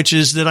time, which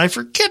is that I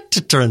forget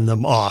to turn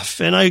them off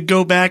and I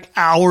go back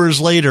hours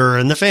later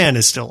and the fan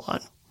is still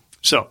on.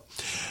 So,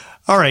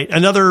 all right.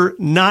 Another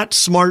not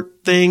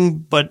smart thing,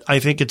 but I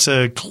think it's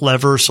a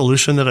clever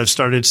solution that I've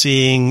started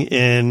seeing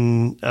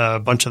in a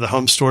bunch of the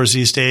home stores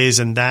these days.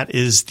 And that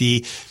is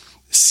the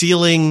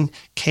ceiling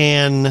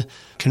can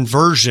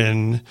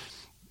conversion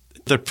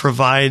that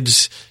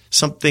provides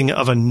something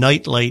of a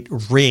nightlight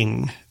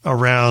ring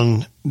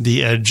around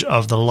the edge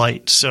of the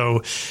light.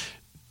 So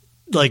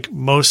like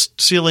most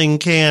ceiling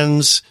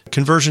cans,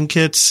 conversion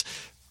kits,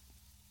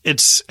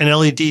 it's an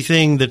LED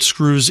thing that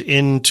screws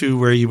into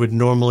where you would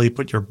normally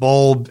put your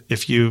bulb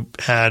if you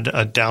had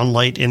a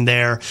downlight in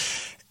there.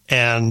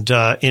 And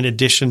in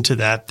addition to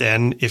that,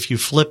 then if you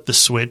flip the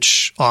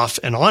switch off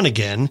and on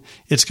again,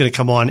 it's going to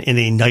come on in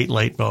a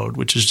nightlight mode,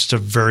 which is just a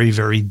very,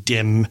 very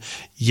dim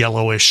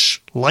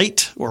yellowish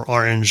light or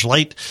orange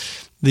light.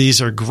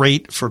 These are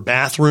great for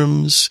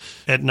bathrooms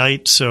at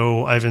night.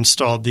 So I've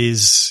installed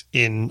these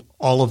in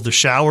all of the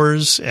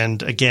showers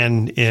and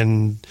again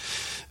in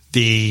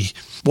the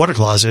water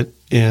closet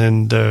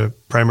in the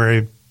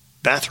primary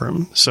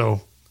bathroom.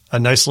 So a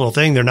nice little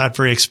thing. They're not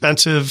very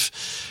expensive.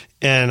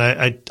 And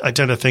I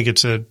tend to think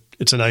it's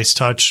a nice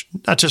touch,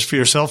 not just for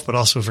yourself, but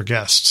also for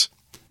guests.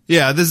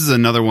 Yeah, this is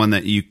another one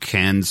that you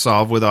can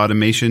solve with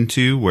automation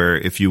too, where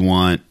if you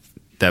want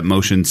that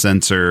motion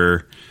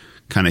sensor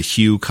kind of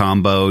hue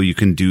combo, you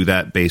can do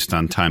that based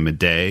on time of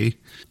day.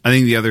 I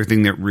think the other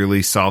thing that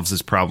really solves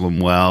this problem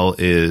well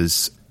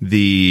is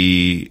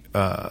the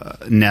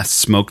Nest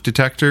smoke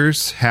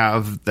detectors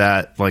have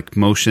that like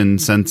motion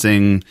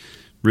sensing,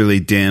 really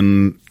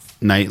dim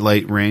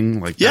nightlight ring.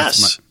 Like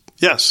yes.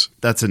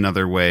 That's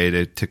another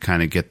way to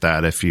kind of get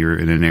that if you're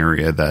in an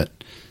area that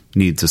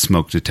needs a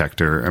smoke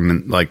detector. I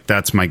mean, like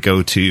that's my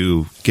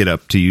go-to get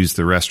up to use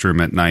the restroom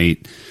at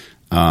night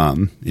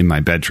in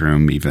my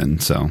bedroom even.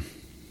 So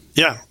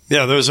yeah,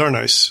 those are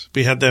nice.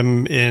 We had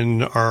them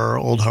in our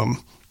old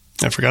home.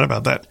 I forgot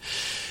about that.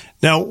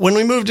 Now, when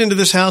we moved into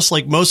this house,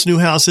 like most new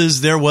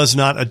houses, there was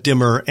not a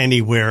dimmer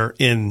anywhere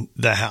in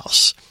the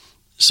house.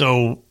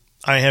 So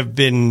I have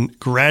been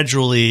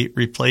gradually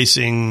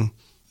replacing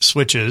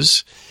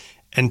switches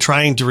and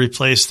trying to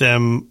replace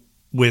them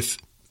with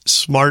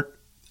smart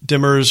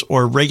dimmers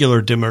or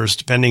regular dimmers,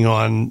 depending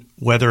on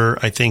whether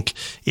I think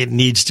it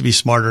needs to be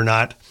smart or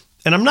not.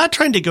 And I'm not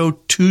trying to go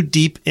too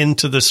deep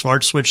into the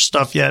smart switch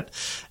stuff yet,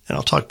 and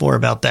I'll talk more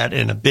about that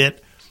in a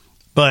bit.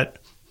 But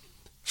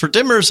for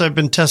dimmers, I've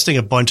been testing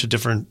a bunch of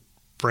different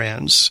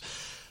brands.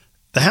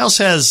 The house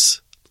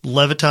has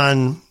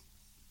Leviton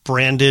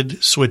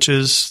branded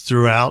switches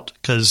throughout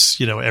because,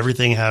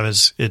 everything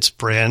has its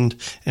brand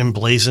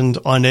emblazoned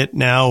on it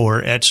now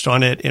or etched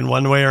on it in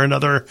one way or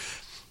another.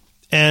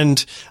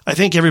 And I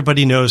think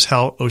everybody knows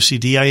how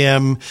OCD I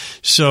am.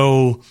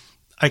 So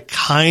I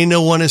kind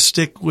of want to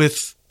stick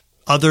with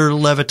other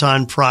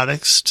Leviton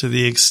products to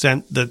the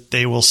extent that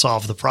they will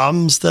solve the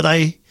problems that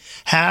I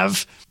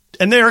have.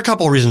 And there are a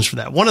couple of reasons for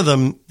that. One of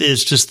them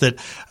is just that,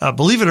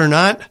 believe it or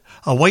not,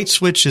 a white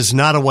switch is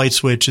not a white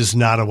switch is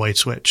not a white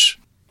switch.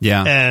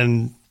 Yeah.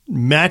 And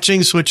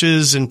matching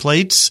switches and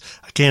plates,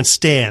 I can't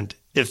stand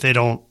if they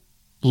don't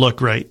look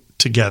right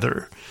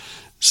together.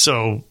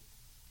 So,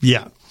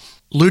 yeah.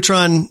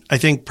 Lutron, I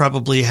think,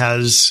 probably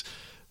has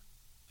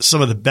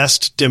some of the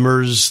best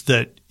dimmers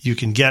that you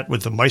can get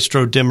with the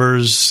Maestro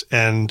dimmers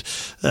and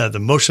the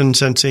motion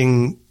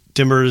sensing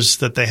dimmers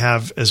that they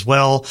have as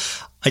well.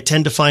 I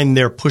tend to find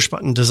their push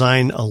button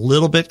design a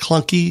little bit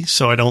clunky,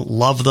 so I don't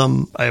love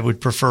them. I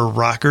would prefer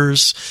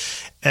Rockers.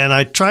 And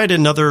I tried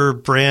another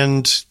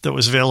brand that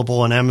was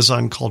available on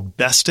Amazon called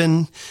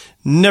Beston.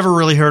 Never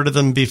really heard of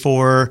them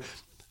before.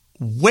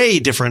 Way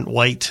different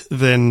white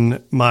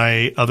than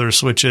my other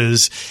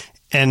switches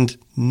and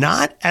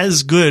not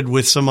as good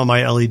with some of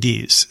my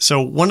LEDs.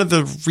 So one of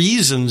the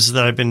reasons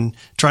that I've been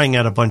trying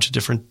out a bunch of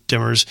different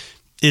dimmers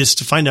is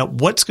to find out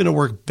what's going to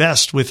work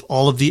best with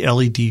all of the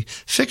LED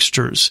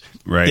fixtures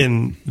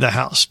in the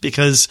house.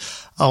 Because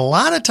a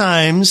lot of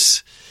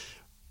times,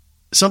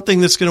 something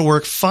that's going to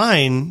work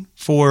fine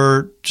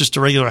for just a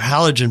regular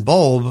halogen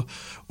bulb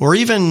or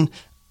even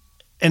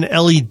an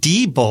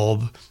LED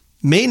bulb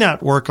may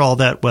not work all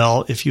that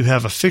well if you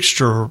have a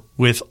fixture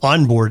with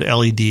onboard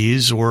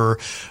LEDs or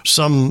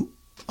some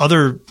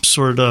other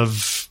sort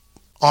of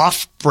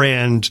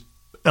off-brand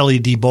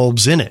LED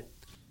bulbs in it.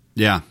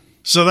 Yeah.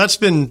 So that's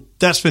been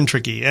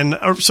tricky. And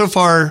so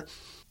far,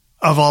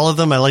 of all of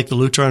them, I like the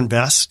Lutron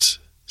best.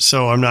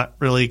 So I'm not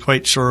really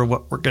quite sure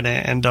what we're going to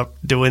end up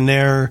doing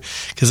there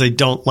because I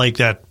don't like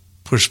that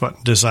push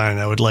button design.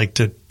 I would like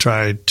to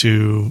try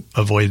to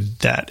avoid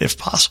that if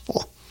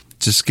possible.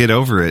 Just get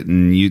over it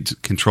and you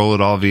control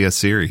it all via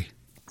Siri.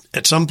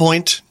 At some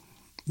point,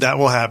 that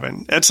will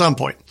happen. At some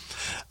point.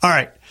 All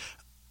right.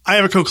 I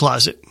have a coat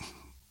closet.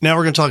 Now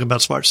we're going to talk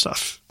about smart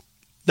stuff.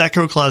 That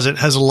coat closet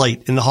has a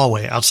light in the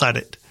hallway outside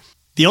it.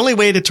 The only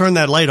way to turn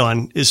that light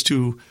on is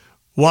to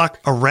walk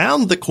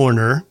around the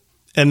corner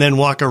and then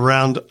walk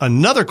around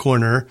another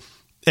corner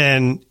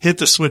and hit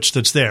the switch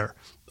that's there.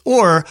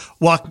 Or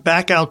walk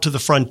back out to the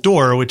front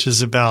door, which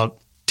is about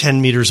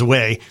 10 meters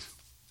away,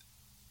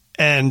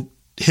 and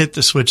hit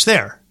the switch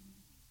there.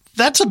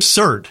 That's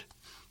absurd.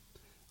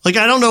 Like,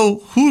 I don't know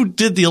who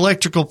did the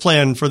electrical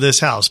plan for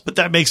this house, but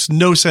that makes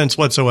no sense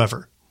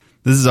whatsoever.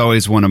 This is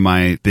always one of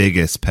my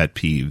biggest pet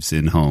peeves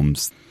in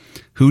homes.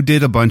 Who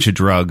did a bunch of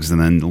drugs and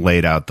then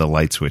laid out the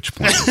light switch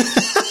plan?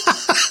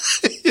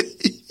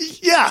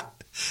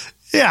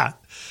 Yeah.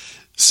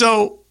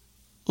 So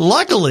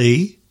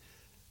luckily,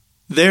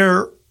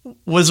 there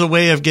was a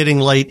way of getting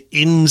light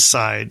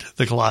inside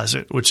the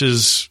closet, which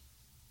is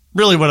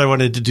really what I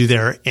wanted to do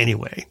there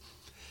anyway.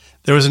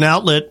 There was an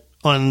outlet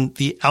on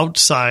the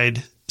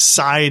outside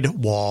side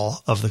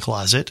wall of the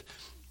closet.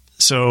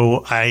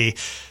 So I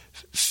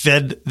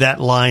fed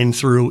that line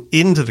through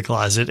into the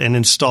closet and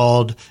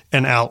installed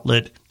an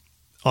outlet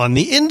on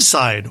the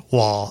inside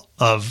wall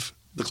of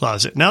the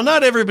closet. Now,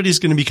 not everybody's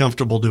going to be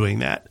comfortable doing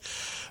that,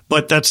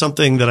 but that's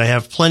something that I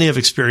have plenty of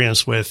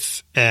experience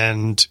with,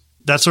 and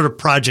that sort of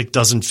project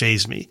doesn't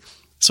faze me.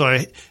 So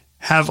I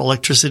have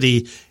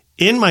electricity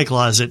in my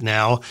closet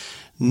now.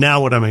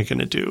 Now what am I going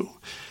to do?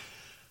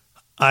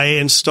 I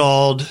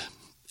installed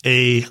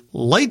a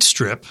light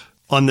strip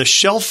on the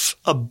shelf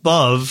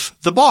above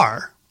the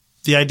bar.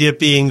 The idea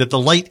being that the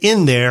light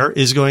in there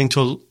is going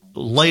to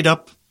light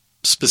up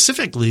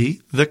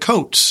specifically the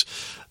coats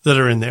that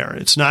are in there.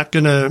 It's not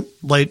going to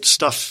light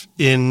stuff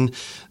in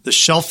the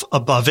shelf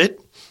above it.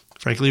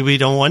 Frankly, we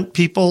don't want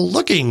people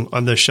looking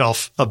on the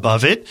shelf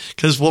above it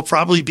because we'll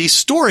probably be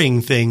storing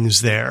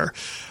things there.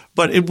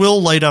 But it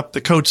will light up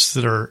the coats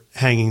that are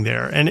hanging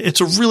there. And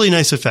it's a really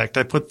nice effect.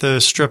 I put the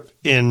strip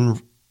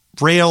in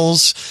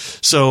rails,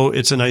 so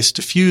it's a nice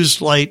diffused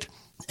light.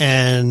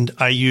 And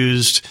I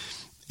used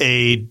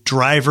a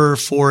driver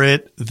for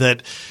it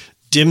that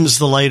dims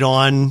the light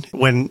on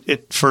when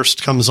it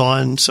first comes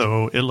on,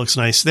 so it looks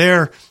nice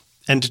there.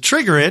 And to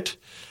trigger it,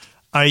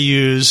 I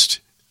used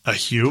a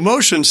Hue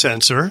motion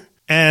sensor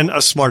and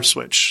a smart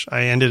switch.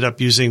 I ended up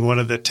using one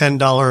of the $10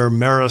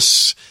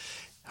 Meros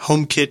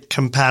HomeKit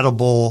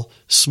compatible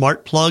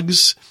smart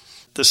plugs.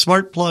 The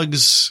smart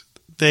plugs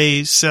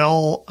they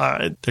sell,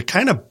 they're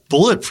kind of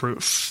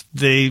bulletproof.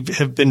 They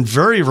have been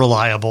very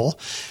reliable.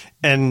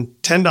 And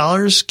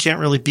 $10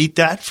 can't really beat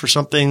that for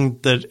something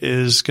that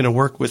is going to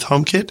work with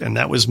HomeKit, and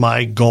that was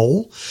my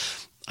goal.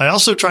 I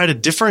also tried a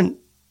different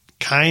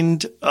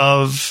kind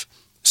of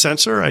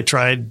sensor. I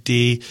tried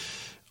the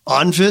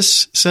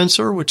Onvis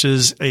sensor, which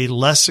is a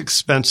less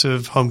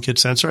expensive HomeKit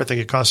sensor. I think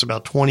it costs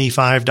about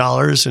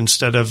 $25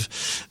 instead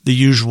of the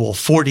usual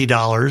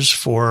 $40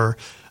 for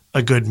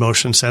a good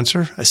motion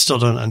sensor. I still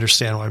don't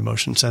understand why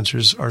motion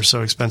sensors are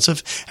so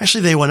expensive.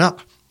 Actually, they went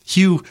up.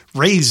 Hue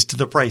raised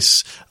the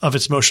price of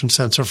its motion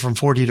sensor from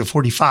 40 to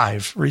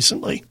 45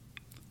 recently.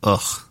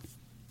 Ugh.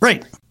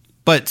 Right.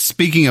 But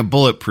speaking of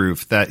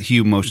bulletproof, that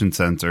Hue motion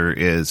sensor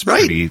is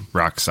pretty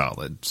rock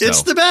solid. So.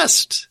 It's the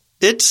best.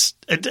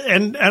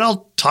 And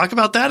I'll talk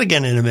about that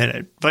again in a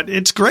minute, but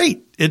it's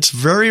great. It's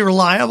very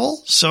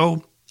reliable.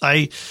 So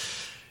I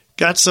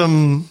got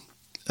some,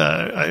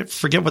 I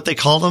forget what they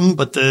call them,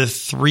 but the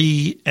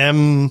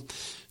 3M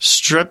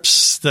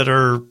strips that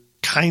are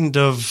kind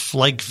of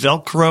like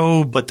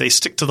Velcro, but they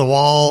stick to the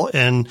wall,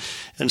 and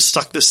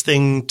stuck this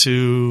thing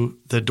to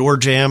the door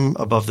jamb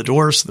above the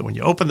door so that when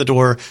you open the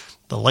door,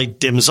 the light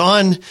dims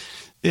on.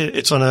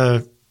 It's on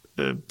a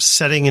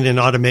setting in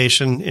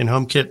automation in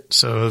HomeKit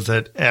so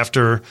that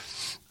after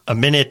a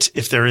minute,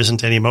 if there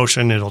isn't any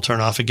motion, it'll turn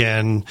off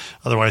again.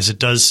 Otherwise, it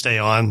does stay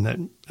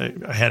on.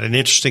 I had an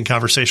interesting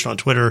conversation on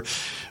Twitter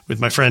with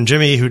my friend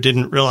Jimmy, who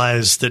didn't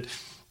realize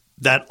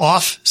that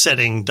off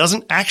setting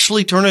doesn't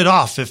actually turn it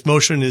off if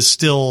motion is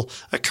still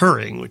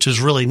occurring, which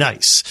is really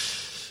nice.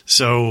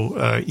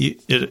 So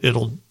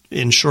it'll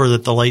ensure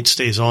that the light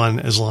stays on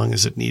as long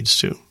as it needs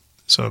to.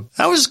 So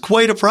that was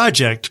quite a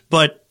project,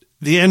 but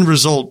the end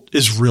result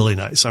is really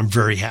nice. I'm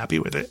very happy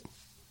with it.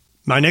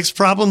 My next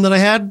problem that I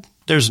had,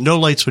 there's no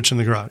light switch in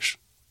the garage.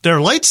 There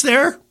are lights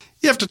there.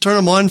 You have to turn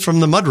them on from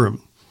the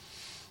mudroom,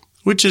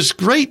 which is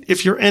great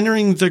if you're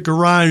entering the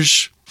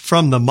garage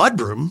from the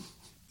mudroom.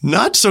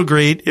 Not so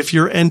great if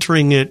you're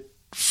entering it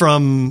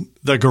from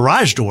the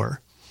garage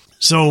door.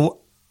 So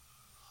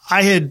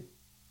I had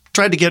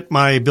tried to get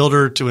my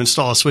builder to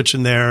install a switch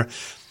in there.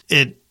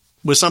 It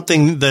was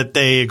something that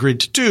they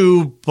agreed to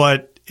do,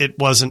 but it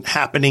wasn't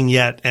happening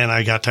yet, and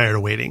I got tired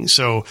of waiting.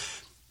 So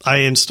I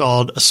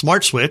installed a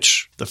smart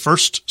switch, the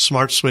first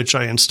smart switch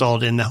I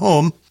installed in the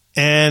home,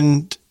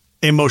 and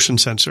a motion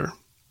sensor.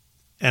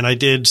 And I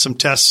did some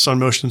tests on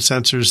motion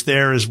sensors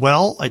there as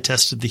well. I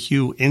tested the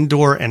Hue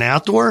indoor and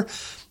outdoor.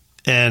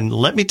 And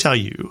let me tell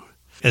you,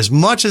 as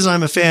much as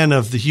I'm a fan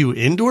of the Hue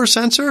indoor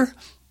sensor,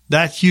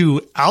 that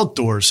Hue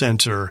outdoor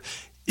sensor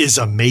is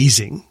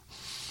amazing.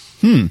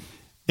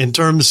 In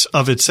terms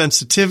of its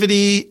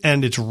sensitivity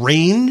and its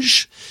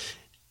range,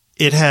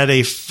 it had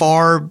a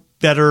far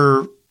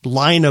better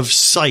line of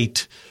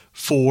sight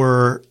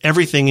for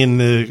everything in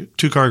the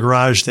two-car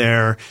garage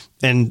there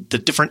and the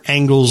different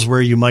angles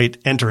where you might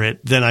enter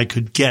it than I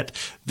could get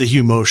the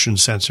Hue motion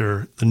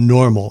sensor, the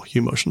normal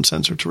Hue motion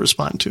sensor, to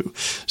respond to.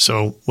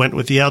 So went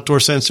with the outdoor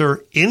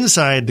sensor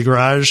inside the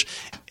garage,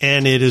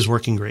 and it is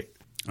working great.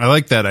 I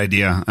like that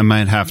idea. I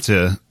might have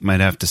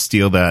to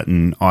steal that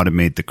and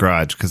automate the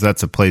garage, because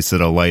that's a place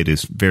that a light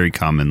is very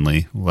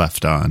commonly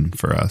left on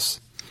for us.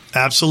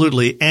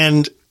 Absolutely.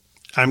 And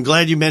I'm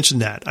glad you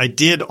mentioned that. I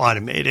did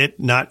automate it,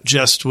 not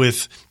just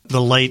with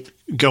the light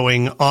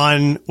going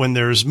on when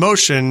there's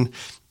motion,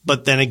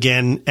 but then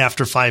again,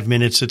 after 5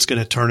 minutes, it's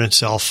going to turn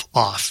itself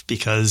off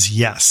because,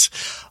 yes,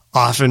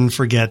 often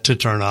forget to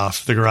turn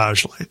off the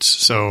garage lights.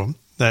 So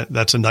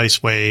that's a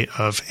nice way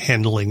of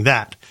handling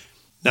that.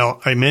 Now,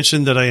 I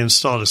mentioned that I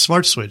installed a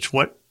smart switch.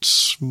 What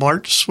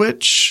smart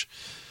switch?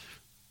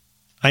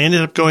 I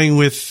ended up going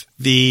with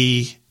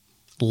the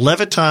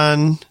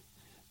Leviton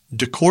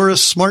Decora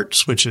smart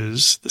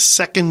switches, the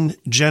second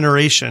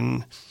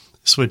generation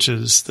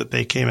switches that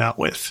they came out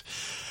with.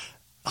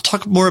 I'll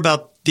talk more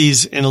about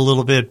these in a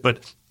little bit, but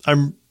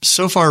I'm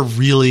so far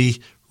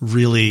really,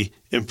 really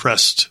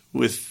impressed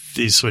with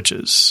these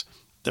switches.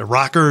 They're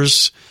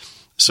rockers,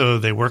 so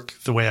they work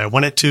the way I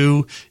want it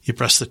to. You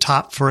press the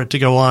top for it to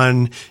go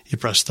on. You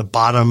press the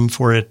bottom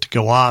for it to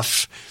go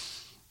off.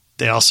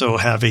 They also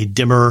have a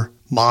dimmer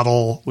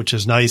model, which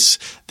is nice.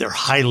 They're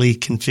highly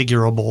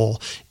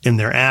configurable in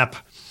their app.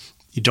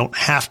 You don't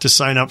have to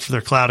sign up for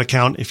their cloud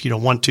account. If you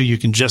don't want to, you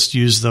can just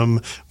use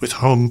them with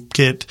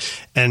HomeKit,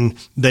 and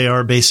they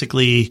are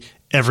basically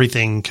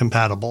everything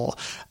compatible.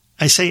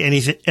 I say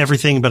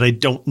everything, but I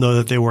don't know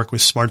that they work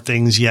with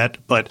SmartThings yet,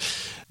 but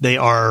they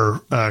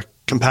are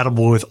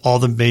compatible with all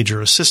the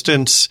major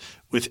assistants,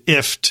 with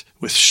IFT,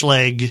 with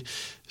Schlage.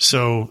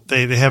 So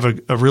they have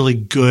a really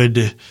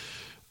good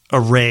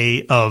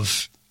array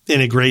of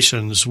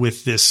integrations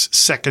with this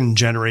second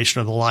generation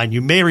of the line.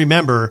 You may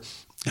remember,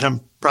 and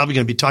I'm probably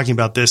going to be talking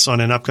about this on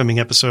an upcoming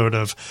episode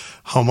of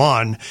Home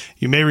On,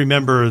 you may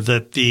remember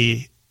that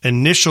the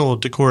initial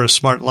Decora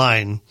Smart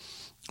line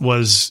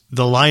was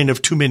the line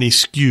of too many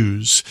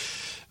SKUs.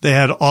 They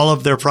had all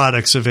of their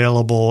products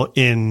available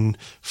in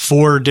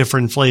 4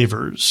 different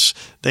flavors.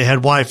 They had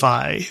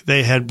Wi-Fi.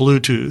 They had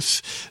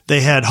Bluetooth.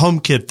 They had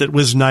HomeKit that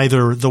was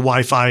neither the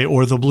Wi-Fi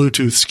or the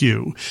Bluetooth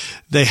SKU.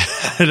 They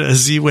had a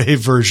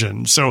Z-Wave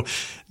version. So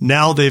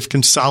now they've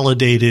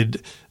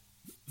consolidated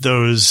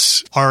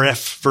those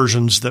RF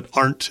versions that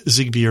aren't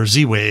Zigbee or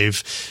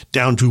Z-Wave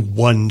down to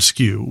one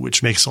SKU,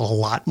 which makes a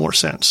lot more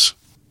sense.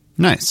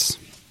 Nice.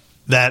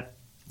 That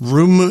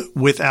room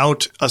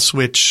without a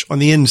switch on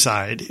the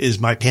inside is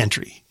my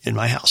pantry in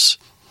my house.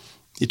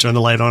 You turn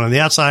the light on the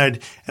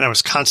outside, and I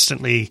was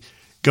constantly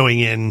going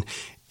in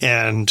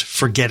and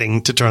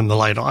forgetting to turn the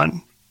light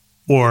on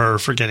or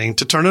forgetting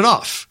to turn it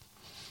off.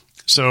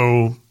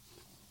 So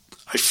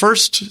I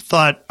first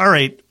thought, all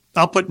right,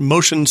 I'll put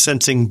motion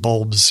sensing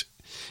bulbs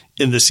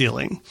in the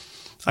ceiling.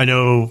 I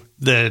know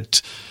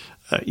that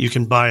you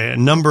can buy a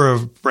number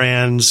of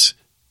brands,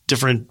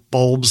 different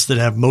bulbs that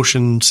have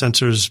motion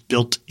sensors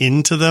built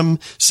into them.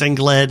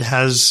 Sengled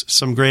has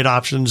some great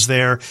options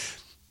there.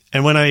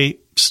 And when I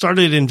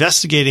started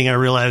investigating, I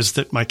realized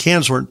that my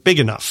cans weren't big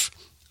enough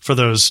for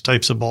those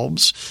types of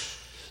bulbs.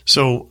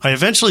 So I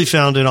eventually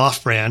found an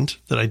off-brand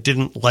that I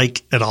didn't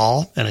like at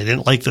all, and I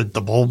didn't like that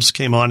the bulbs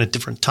came on at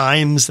different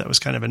times. That was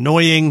kind of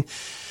annoying.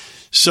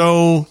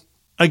 So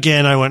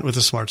again, I went with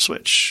a smart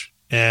switch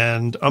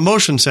and a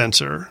motion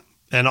sensor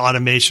and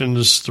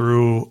automations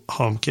through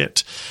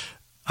HomeKit.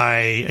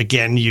 I,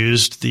 again,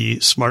 used the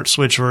smart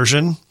switch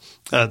version,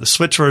 the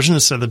switch version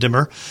instead of the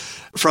dimmer,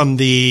 from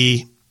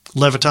the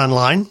Leviton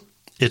line.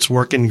 It's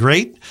working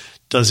great.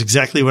 Does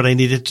exactly what I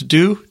needed to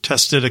do.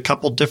 Tested a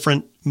couple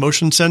different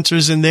motion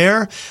sensors in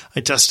there. I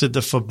tested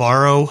the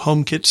Fabaro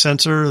HomeKit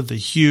sensor, the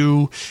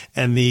Hue,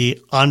 and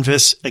the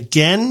Onvis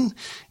again.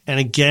 And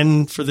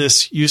again, for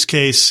this use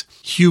case,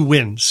 Hue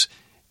wins.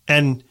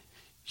 And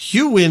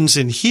Hue wins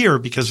in here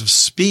because of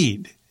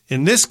speed.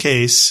 In this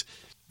case,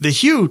 the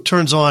Hue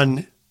turns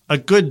on a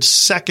good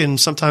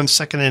second, sometimes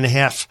second and a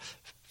half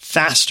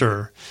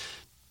faster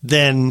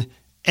than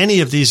any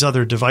of these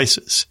other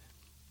devices.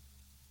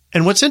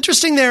 And what's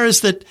interesting there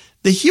is that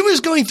the Hue is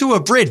going through a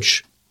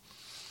bridge.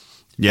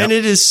 Yep. And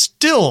it is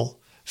still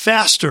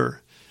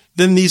faster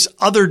than these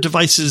other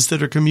devices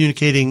that are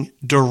communicating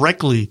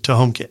directly to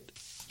HomeKit.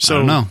 So, I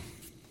don't know.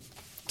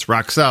 It's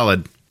rock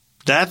solid.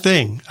 That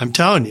thing, I'm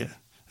telling you.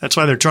 That's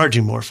why they're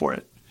charging more for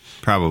it.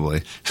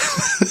 Probably.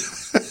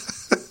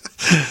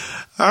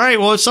 All right.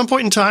 Well, at some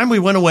point in time, we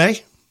went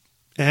away.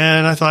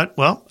 And I thought,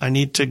 well, I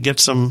need to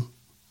get some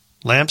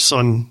lamps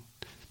on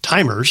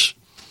timers.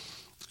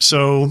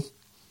 So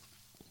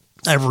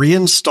I've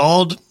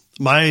reinstalled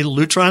my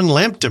Lutron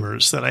lamp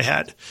dimmers that I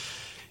had.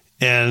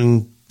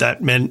 And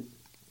that meant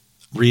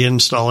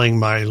reinstalling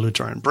my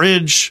Lutron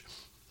bridge.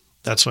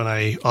 That's when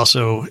I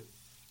also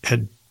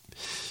had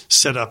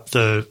set up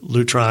the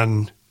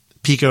Lutron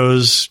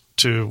Picos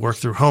to work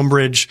through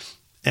Homebridge.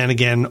 And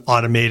again,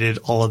 automated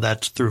all of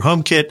that through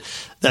HomeKit.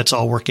 That's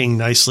all working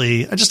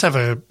nicely. I just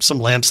have some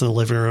lamps in the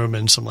living room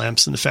and some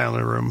lamps in the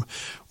family room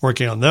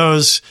working on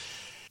those.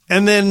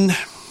 And then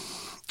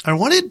I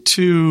wanted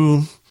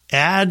to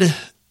add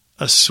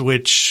a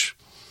switch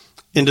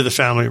into the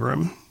family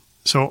room.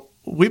 So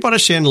we bought a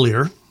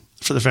chandelier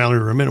for the family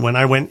room. And when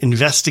I went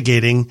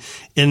investigating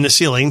in the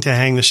ceiling to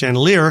hang the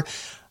chandelier,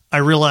 I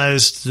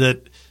realized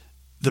that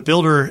the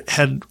builder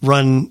had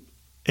run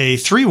a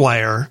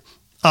 3-wire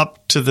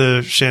up to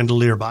the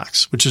chandelier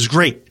box, which is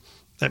great.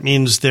 That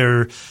means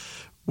there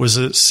was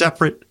a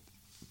separate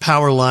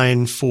power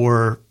line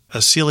for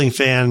a ceiling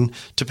fan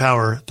to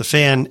power the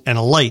fan and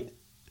a light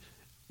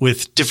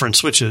with different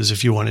switches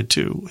if you wanted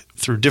to,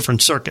 through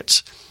different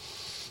circuits.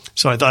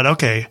 So I thought,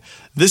 okay,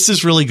 this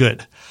is really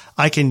good.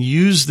 I can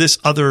use this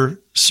other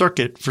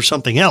circuit for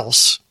something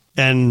else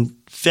and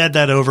fed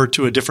that over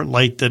to a different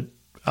light that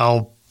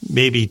I'll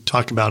maybe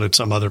talk about at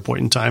some other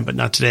point in time, but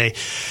not today.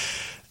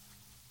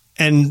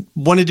 And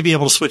wanted to be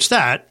able to switch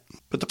that.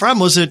 But the problem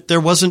was that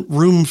there wasn't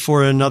room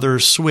for another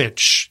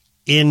switch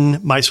in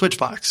my switch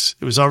box.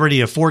 It was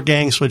already a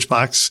 4-gang switch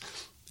box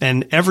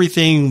and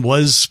everything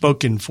was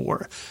spoken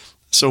for.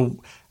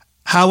 So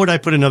how would I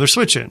put another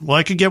switch in? Well,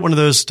 I could get one of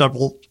those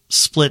double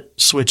split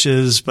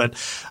switches, but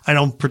I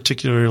don't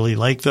particularly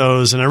like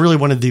those. And I really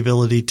wanted the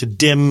ability to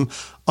dim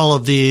all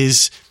of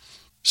these.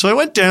 So I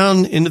went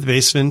down into the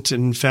basement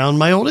and found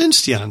my old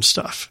Insteon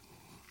stuff.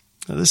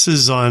 Now, this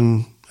is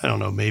on, I don't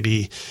know,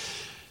 maybe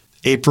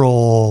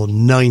April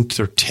 9th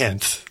or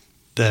 10th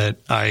that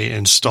I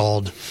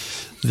installed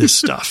this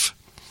stuff.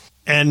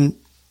 And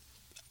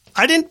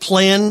I didn't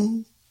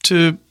plan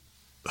to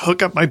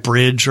hook up my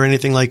bridge or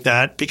anything like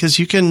that because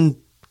you can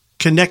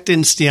connect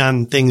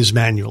Insteon things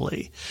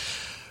manually.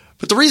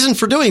 But the reason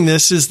for doing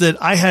this is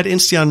that I had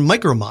Insteon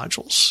micro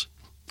modules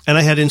and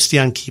I had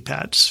Insteon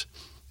keypads.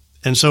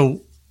 And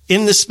so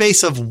in the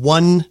space of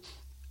one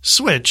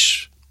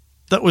switch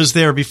that was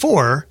there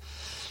before,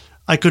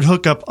 I could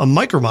hook up a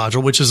micro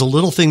module, which is a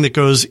little thing that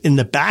goes in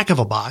the back of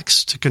a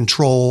box to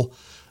control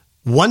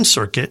one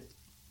circuit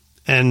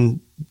and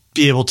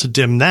be able to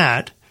dim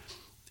that.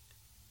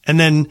 And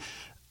then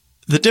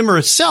the dimmer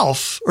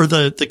itself, or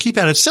the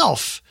keypad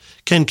itself,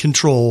 can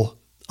control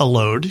a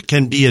load,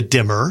 can be a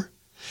dimmer.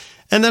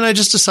 And then I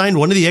just assigned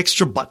one of the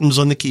extra buttons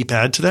on the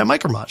keypad to that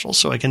micro module.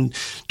 So I can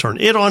turn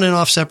it on and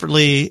off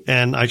separately,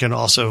 and I can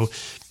also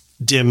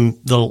dim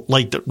the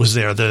light that was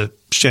there, the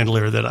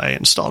chandelier that I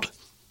installed.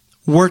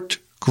 Worked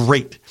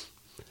great.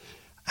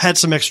 Had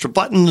some extra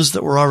buttons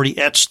that were already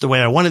etched the way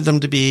I wanted them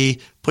to be,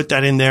 put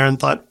that in there and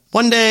thought,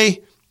 one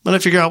day when I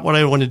figure out what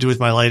I want to do with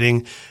my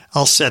lighting,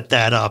 I'll set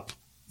that up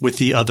with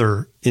the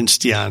other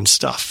Insteon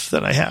stuff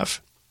that I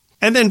have.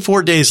 And then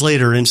 4 days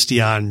later,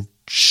 Insteon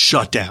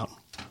shut down.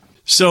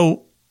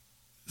 So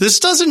This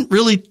doesn't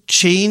really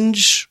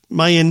change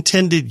my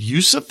intended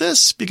use of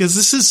this because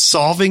this is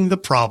solving the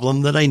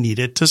problem that I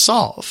needed to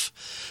solve.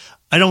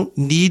 I don't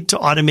need to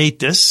automate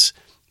this.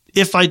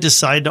 If I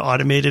decide to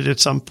automate it at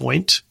some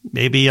point,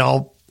 maybe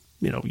I'll,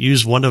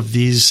 use one of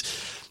these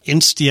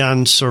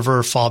Insteon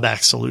server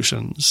fallback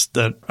solutions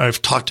that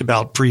I've talked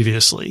about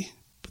previously.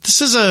 But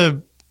this is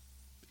a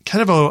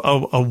kind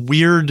of a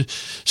weird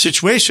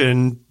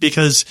situation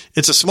because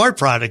it's a smart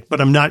product,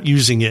 but I'm not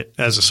using it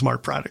as a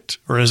smart product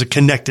or as a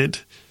connected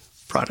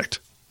product.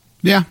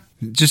 Yeah.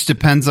 It just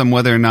depends on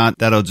whether or not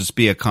that'll just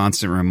be a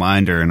constant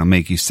reminder and it'll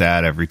make you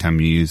sad every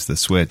time you use the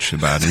Switch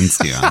about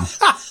Insteon.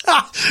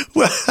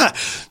 Well,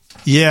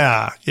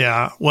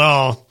 yeah.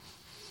 Well,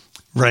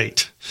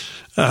 right.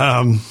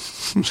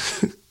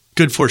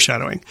 Good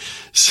foreshadowing.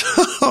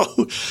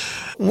 So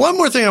one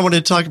more thing I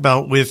wanted to talk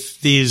about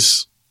with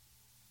these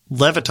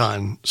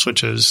Leviton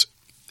switches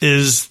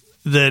is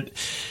that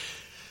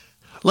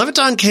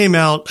Leviton came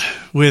out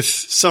with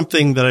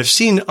something that I've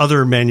seen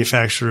other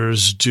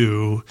manufacturers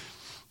do,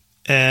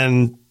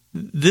 and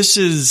this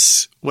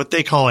is what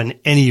they call an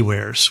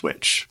anywhere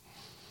switch.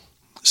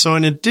 So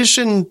in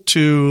addition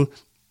to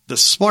the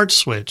smart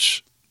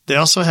switch, they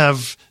also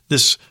have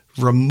this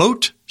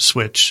remote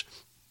switch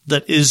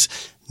that is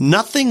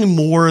nothing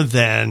more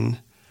than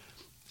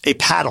a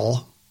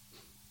paddle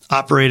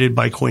operated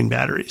by coin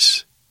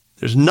batteries.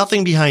 There's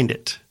nothing behind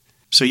it.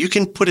 So you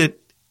can put it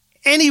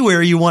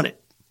anywhere you want it.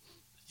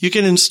 You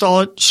can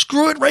install it,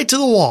 screw it right to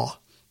the wall.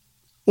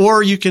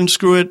 Or you can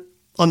screw it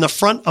on the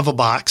front of a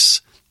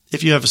box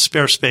if you have a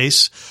spare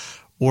space.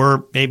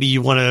 Or maybe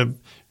you want to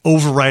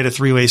override a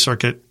three-way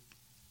circuit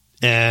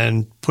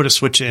and put a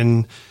switch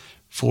in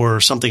for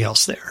something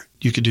else there.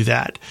 You could do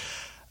that.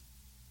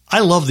 I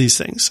love these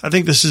things. I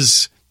think this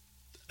is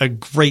a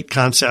great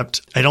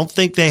concept. I don't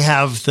think they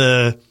have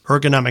the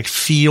ergonomic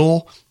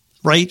feel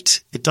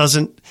right. It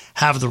doesn't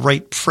have the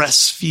right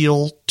press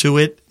feel to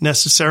it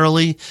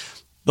necessarily,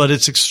 but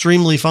it's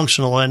extremely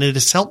functional and it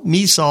has helped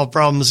me solve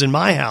problems in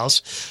my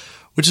house,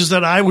 which is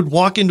that I would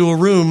walk into a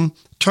room,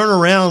 turn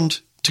around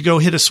to go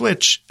hit a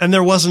switch, and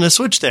there wasn't a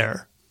switch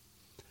there.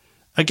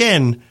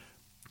 Again,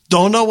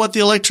 don't know what the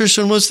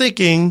electrician was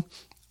thinking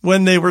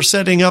when they were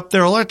setting up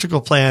their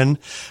electrical plan,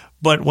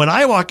 but when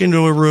I walk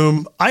into a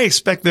room, I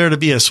expect there to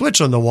be a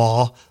switch on the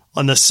wall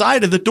on the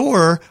side of the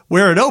door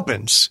where it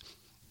opens.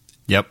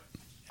 Yep.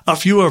 A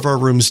few of our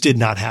rooms did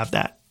not have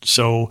that.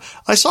 So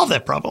I solved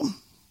that problem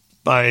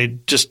by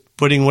just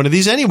putting one of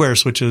these anywhere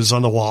switches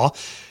on the wall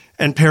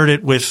and paired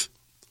it with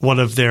one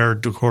of their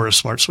Decora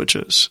smart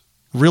switches.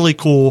 Really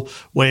cool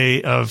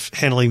way of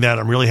handling that.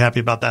 I'm really happy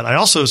about that. I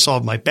also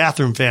solved my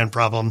bathroom fan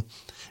problem,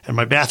 and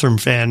my bathroom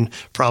fan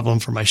problem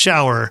for my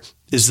shower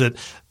is that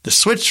the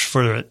switch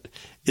for it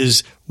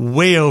is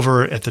way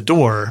over at the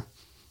door.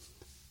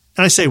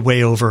 And I say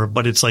way over,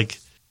 but it's like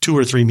 2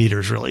 or 3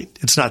 meters really.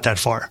 It's not that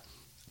far,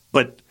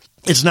 but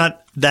it's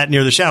not that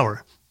near the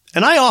shower.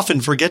 And I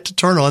often forget to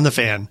turn on the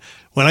fan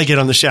when I get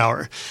on the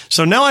shower.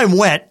 So now I'm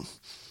wet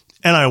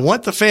and I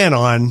want the fan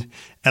on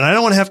and I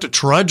don't want to have to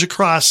trudge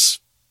across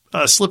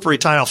a slippery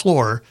tile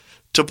floor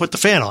to put the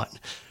fan on.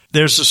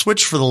 There's a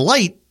switch for the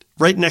light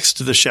right next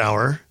to the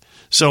shower.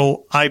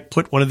 So I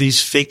put one of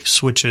these fake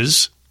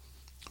switches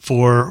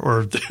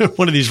or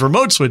one of these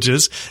remote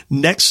switches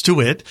next to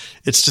it.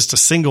 It's just a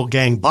single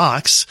gang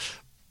box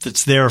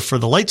that's there for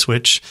the light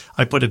switch.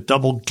 I put a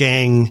double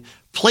gang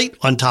plate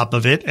on top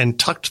of it and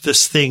tucked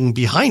this thing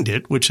behind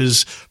it, which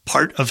is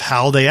part of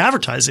how they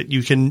advertise it.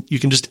 You can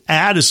just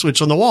add a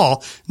switch on the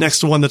wall next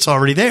to one that's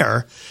already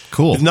there.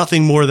 Cool. With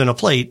nothing more than a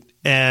plate.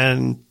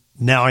 And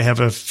now I have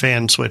a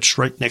fan switch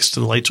right next to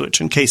the light switch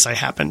in case I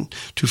happen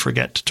to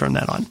forget to turn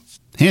that on.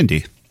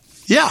 Handy.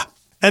 Yeah.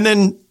 And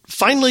then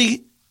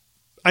finally,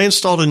 I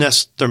installed a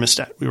Nest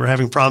thermostat. We were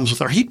having problems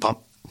with our heat pump.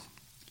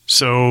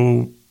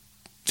 So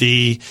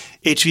the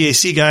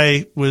HVAC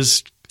guy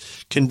was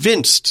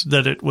convinced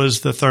that it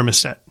was the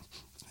thermostat.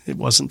 It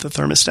wasn't the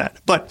thermostat,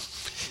 but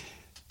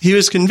he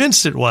was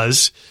convinced it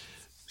was.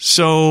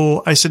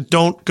 So I said,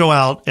 don't go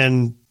out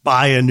and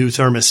buy a new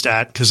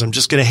thermostat because I'm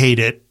just going to hate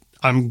it.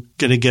 I'm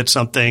going to get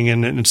something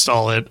and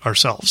install it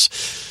ourselves.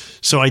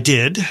 So I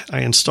did. I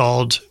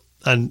installed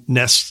a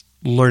Nest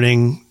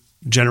Learning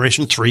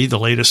Generation 3, the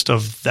latest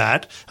of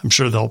that. I'm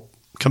sure they'll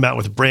come out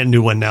with a brand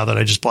new one now that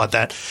I just bought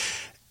that.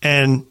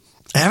 And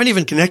I haven't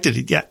even connected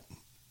it yet.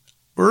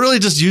 We're really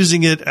just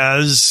using it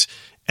as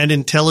an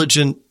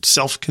intelligent,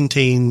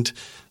 self-contained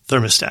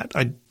thermostat.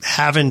 I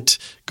haven't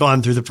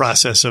gone through the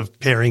process of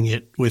pairing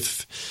it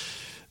with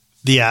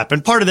the app.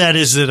 And part of that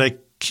is that I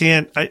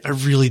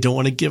really don't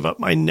want to give up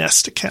my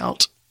Nest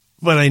account,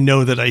 but I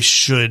know that I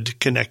should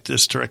connect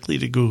this directly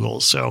to Google.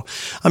 So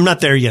I'm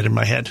not there yet in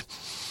my head.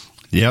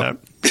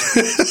 Yep.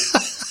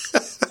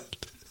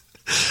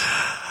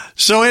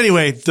 So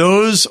anyway,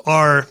 those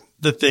are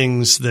the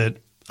things that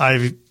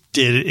I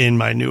did in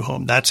my new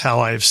home. That's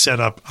how I've set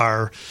up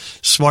our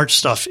smart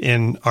stuff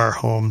in our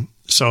home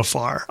so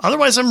far.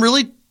 Otherwise, I'm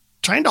really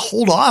trying to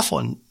hold off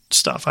on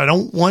stuff. I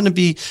don't want to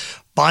be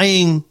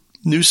buying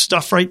new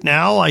stuff right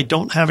now. I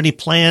don't have any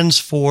plans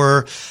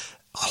for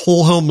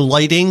whole home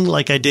lighting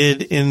like I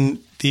did in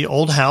the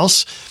old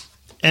house.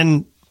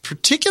 And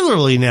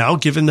particularly now,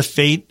 given the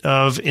fate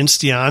of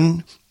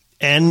Insteon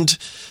and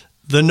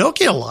the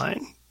Nokia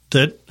line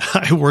that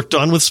I worked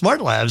on with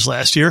Smart Labs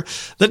last year,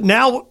 that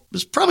now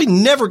is probably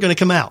never going to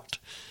come out.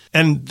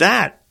 And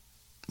that,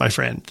 my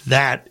friend,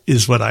 that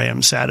is what I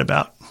am sad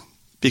about,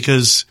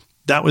 because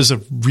that was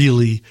a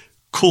really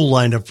cool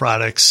line of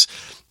products.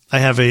 I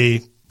have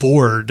a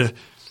board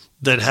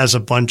that has a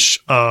bunch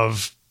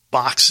of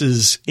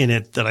boxes in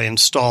it that I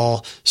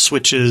install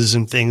switches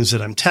and things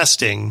that I'm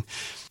testing,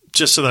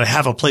 just so that I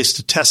have a place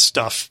to test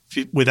stuff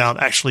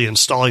without actually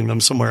installing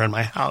them somewhere in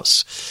my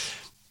house.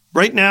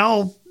 Right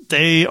now,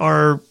 they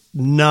are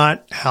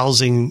not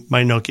housing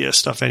my Nokia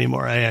stuff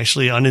anymore. I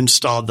actually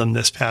uninstalled them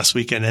this past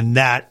weekend, and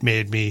that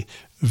made me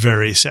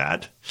very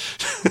sad.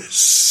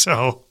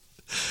 So,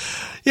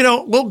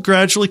 we'll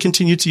gradually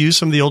continue to use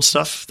some of the old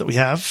stuff that we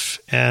have,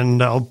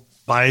 and I'll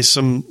buy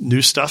some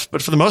new stuff.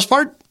 But for the most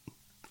part,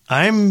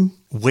 I'm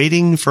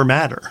waiting for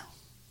Matter.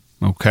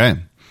 Okay.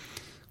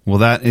 Well,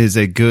 that is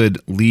a good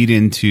lead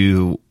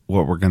into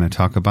what we're going to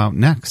talk about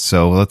next.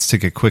 So let's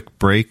take a quick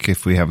break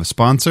if we have a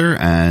sponsor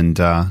and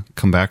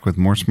come back with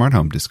more smart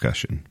home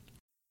discussion.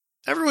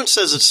 Everyone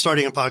says that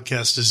starting a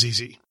podcast is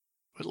easy.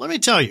 But let me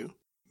tell you,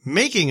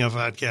 making a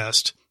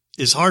podcast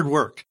is hard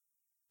work.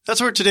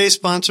 That's where today's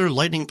sponsor,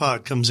 Lightning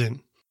Pod, comes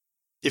in.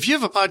 If you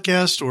have a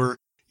podcast or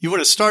you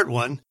want to start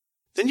one,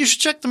 then you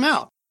should check them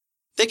out.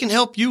 They can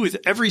help you with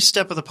every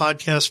step of the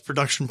podcast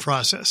production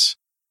process.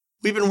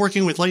 We've been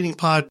working with Lightning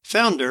Pod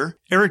founder,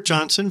 Eric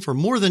Johnson, for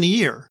more than a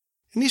year,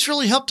 and he's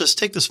really helped us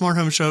take the Smart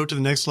Home Show to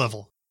the next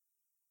level.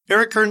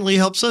 Eric currently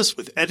helps us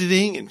with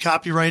editing and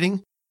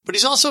copywriting, but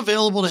he's also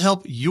available to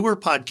help your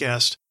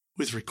podcast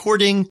with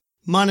recording,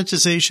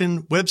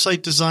 monetization,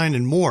 website design,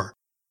 and more.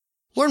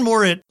 Learn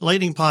more at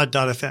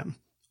lightningpod.fm.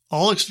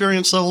 All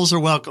experience levels are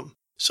welcome,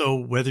 so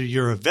whether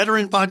you're a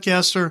veteran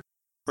podcaster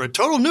or a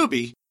total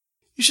newbie,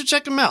 you should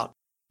check him out.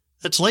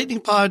 That's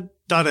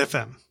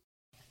lightningpod.fm.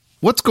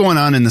 What's going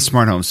on in the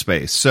smart home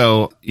space?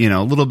 So,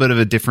 a little bit of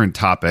a different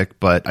topic,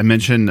 but I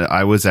mentioned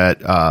I was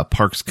at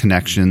Parks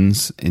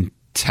Connections in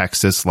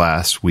Texas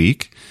last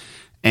week,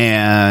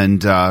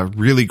 and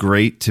really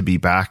great to be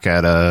back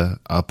at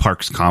a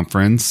Parks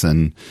conference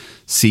and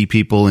see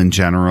people in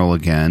general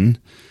again,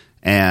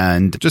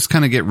 and just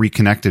kind of get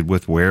reconnected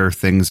with where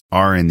things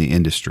are in the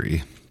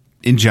industry.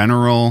 In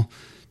general,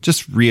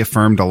 just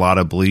reaffirmed a lot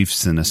of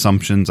beliefs and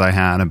assumptions I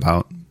had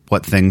about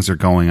what things are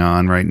going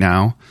on right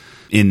now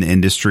in the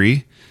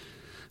industry.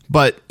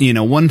 But,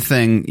 one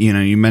thing,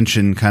 you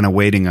mentioned kind of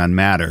waiting on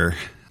Matter.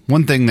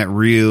 One thing that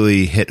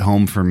really hit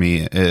home for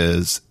me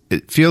is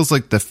it feels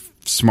like the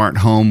smart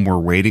home we're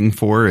waiting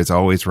for is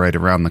always right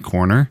around the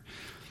corner.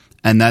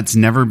 And that's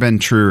never been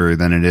truer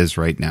than it is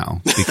right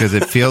now, because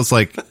it feels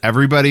like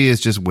everybody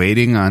is just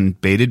waiting on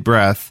bated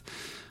breath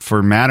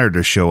for Matter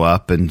to show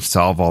up and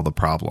solve all the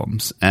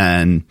problems.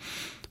 And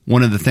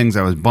one of the things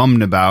I was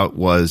bummed about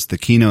was the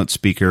keynote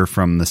speaker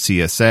from the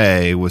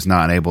CSA was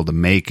not able to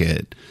make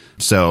it.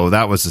 So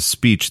that was a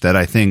speech that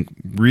I think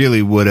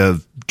really would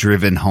have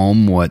driven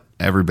home what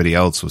everybody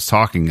else was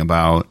talking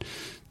about,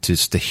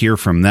 just to hear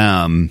from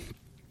them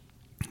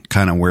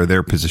kind of where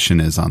their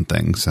position is on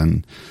things.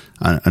 And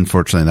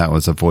unfortunately, that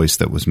was a voice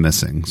that was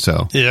missing.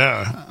 So,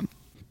 yeah.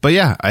 But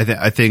yeah,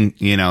 I think,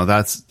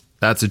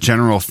 that's a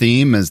general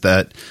theme, is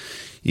that,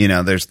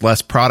 there's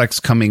less products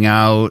coming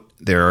out.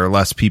 There are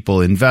less people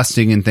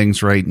investing in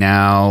things right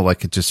now.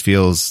 Like, it just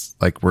feels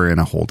like we're in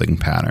a holding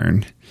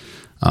pattern,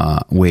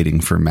 waiting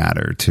for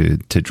Matter to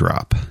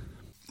drop.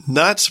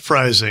 Not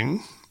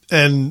surprising.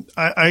 And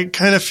I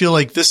kind of feel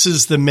like this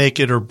is the make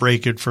it or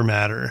break it for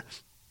Matter.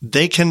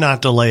 They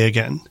cannot delay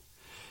again.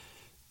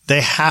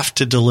 They have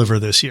to deliver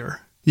this year.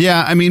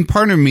 Yeah,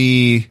 part of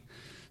me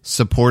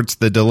supports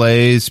the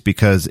delays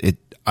because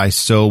I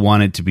so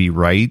want it to be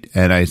right,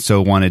 and I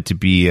so want it to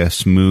be a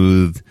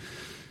smooth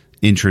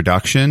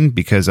introduction,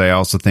 because I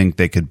also think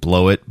they could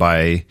blow it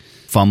by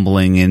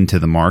fumbling into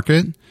the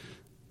market.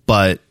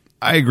 But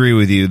I agree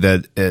with you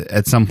that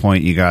at some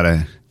point you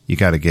gotta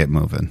get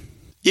moving.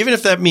 Even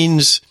if that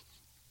means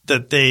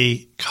that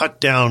they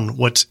cut down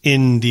what's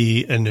in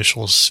the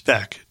initial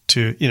spec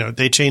to,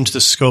 they change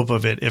the scope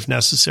of it if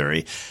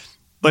necessary.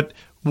 But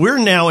we're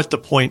now at the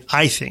point,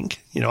 I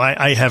think,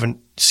 I haven't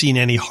seen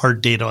any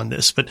hard data on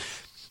this, but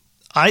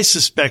I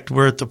suspect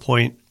we're at the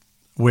point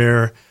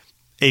where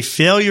a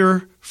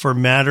failure for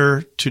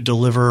Matter to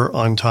deliver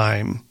on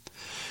time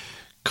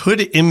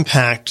could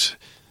impact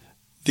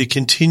the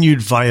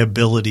continued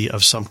viability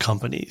of some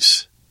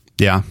companies.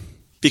 Yeah.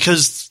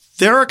 Because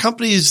there are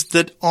companies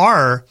that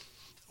are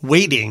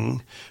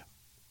waiting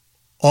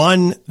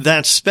on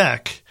that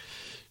spec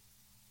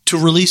to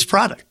release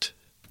product.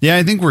 Yeah,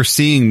 I think we're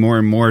seeing more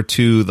and more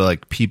too,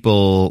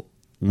 people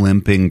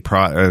limping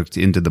product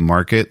into the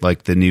market,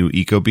 like the new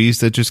EcoBees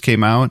that just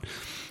came out,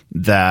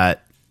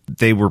 that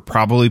they were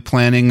probably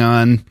planning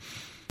on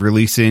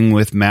releasing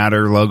with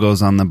Matter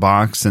logos on the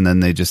box, and then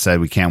they just said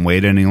we can't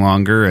wait any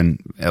longer. And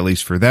at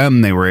least for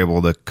them, they were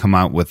able to come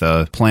out with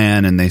a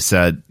plan, and they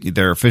said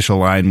their official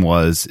line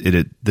was,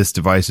 this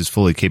device is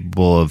fully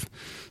capable of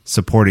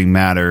supporting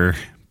Matter,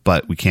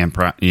 but we can't,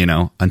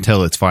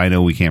 until it's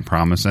final, we can't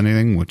promise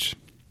anything, which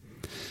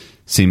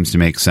seems to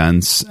make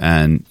sense.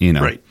 And,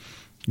 right.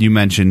 You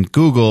mentioned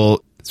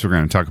Google, so we're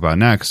going to talk about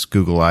next,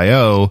 Google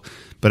I/O,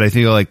 but I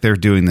feel like they're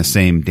doing the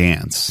same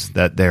dance,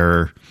 that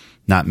they're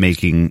not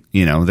making,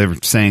 they're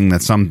saying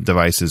that some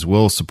devices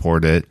will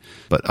support it,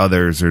 but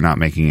others are not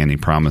making any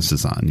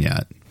promises on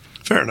yet.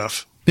 Fair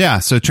enough. Yeah,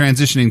 so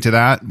transitioning to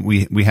that,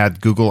 we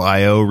had Google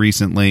I/O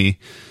recently,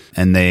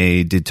 and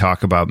they did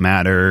talk about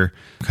Matter,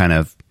 kind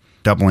of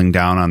doubling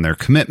down on their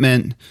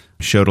commitment,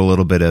 showed a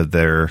little bit of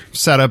their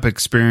setup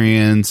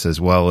experience, as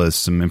well as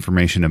some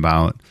information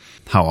about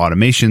how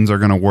automations are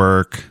going to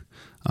work.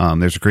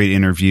 There's a great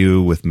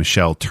interview with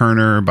Michelle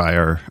Turner by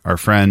our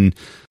friend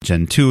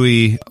Jen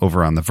Tui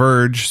over on The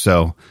Verge,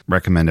 so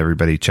recommend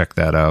everybody check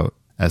that out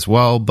as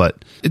well.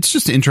 But it's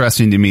just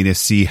interesting to me to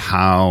see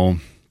how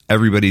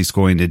everybody's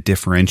going to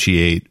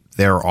differentiate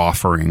their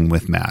offering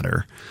with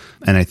Matter.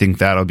 And I think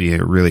that'll be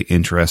a really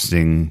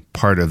interesting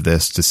part of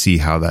this to see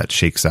how that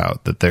shakes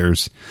out, that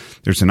there's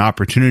an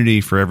opportunity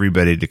for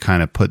everybody to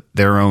kind of put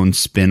their own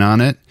spin on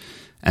it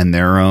and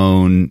their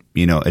own,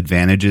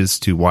 advantages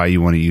to why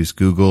you want to use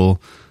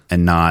Google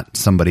and not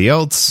somebody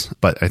else.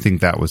 But I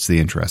think that was the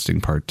interesting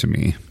part to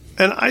me.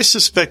 And I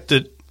suspect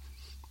that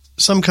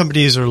some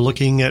companies are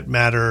looking at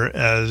Matter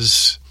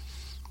as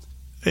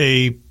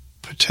a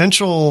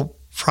potential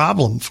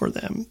problem for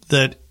them,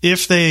 that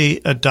if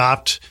they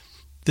adopt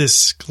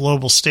this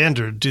global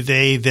standard, do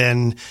they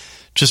then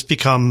just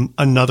become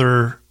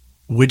another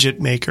widget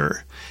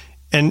maker?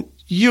 And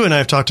you and I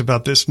have talked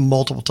about this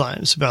multiple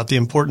times, about the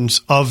importance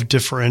of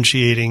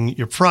differentiating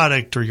your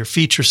product or your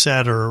feature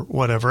set or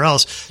whatever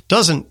else.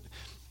 Doesn't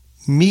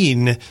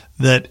mean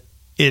that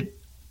it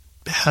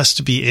has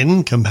to be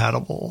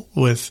incompatible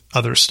with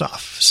other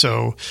stuff.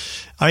 So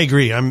I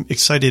agree. I'm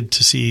excited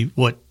to see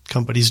what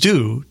companies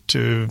do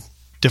to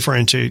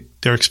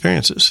differentiate their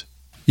experiences.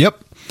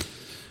 Yep.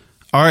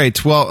 All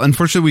right. Well,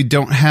 unfortunately, we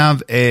don't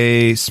have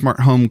a smart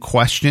home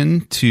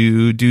question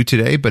to do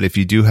today, but if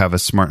you do have a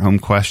smart home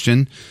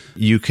question,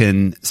 you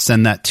can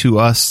send that to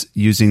us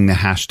using the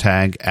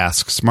hashtag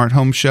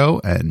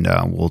AskSmartHomeShow, and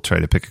we'll try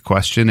to pick a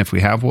question if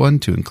we have one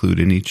to include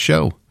in each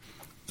show.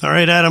 All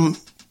right, Adam.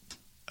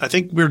 I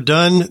think we're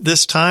done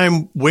this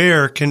time.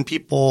 Where can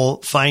people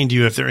find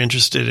you if they're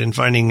interested in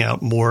finding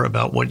out more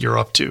about what you're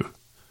up to?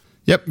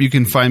 Yep, you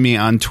can find me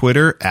on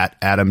Twitter at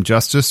Adam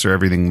Justice, or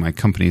everything my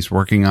company's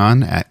working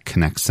on at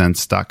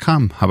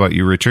ConnectSense.com. How about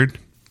you, Richard?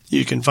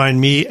 You can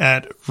find me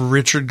at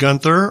Richard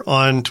Gunther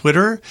on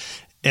Twitter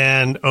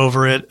and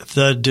over at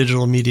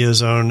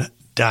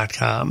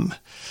thedigitalmediazone.com.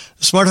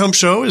 The Smart Home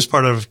Show is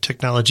part of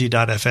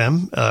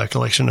Technology.fm, a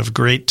collection of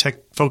great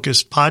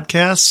tech-focused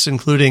podcasts,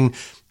 including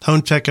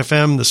Home Tech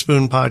FM, the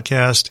Spoon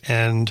Podcast,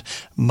 and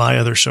my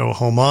other show,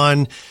 Home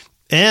On.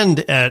 And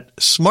at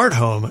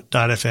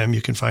smarthome.fm,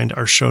 you can find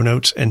our show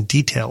notes and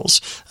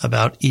details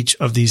about each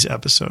of these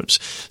episodes.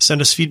 Send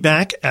us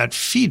feedback at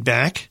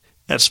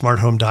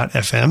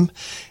feedback@smarthome.fm.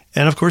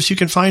 And of course, you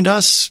can find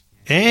us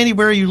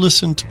anywhere you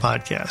listen to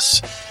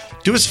podcasts.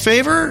 Do us a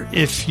favor.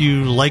 If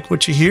you like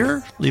what you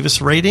hear, leave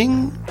us a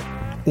rating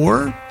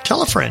or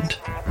tell a friend.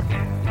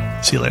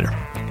 See you later.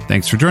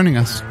 Thanks for joining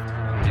us.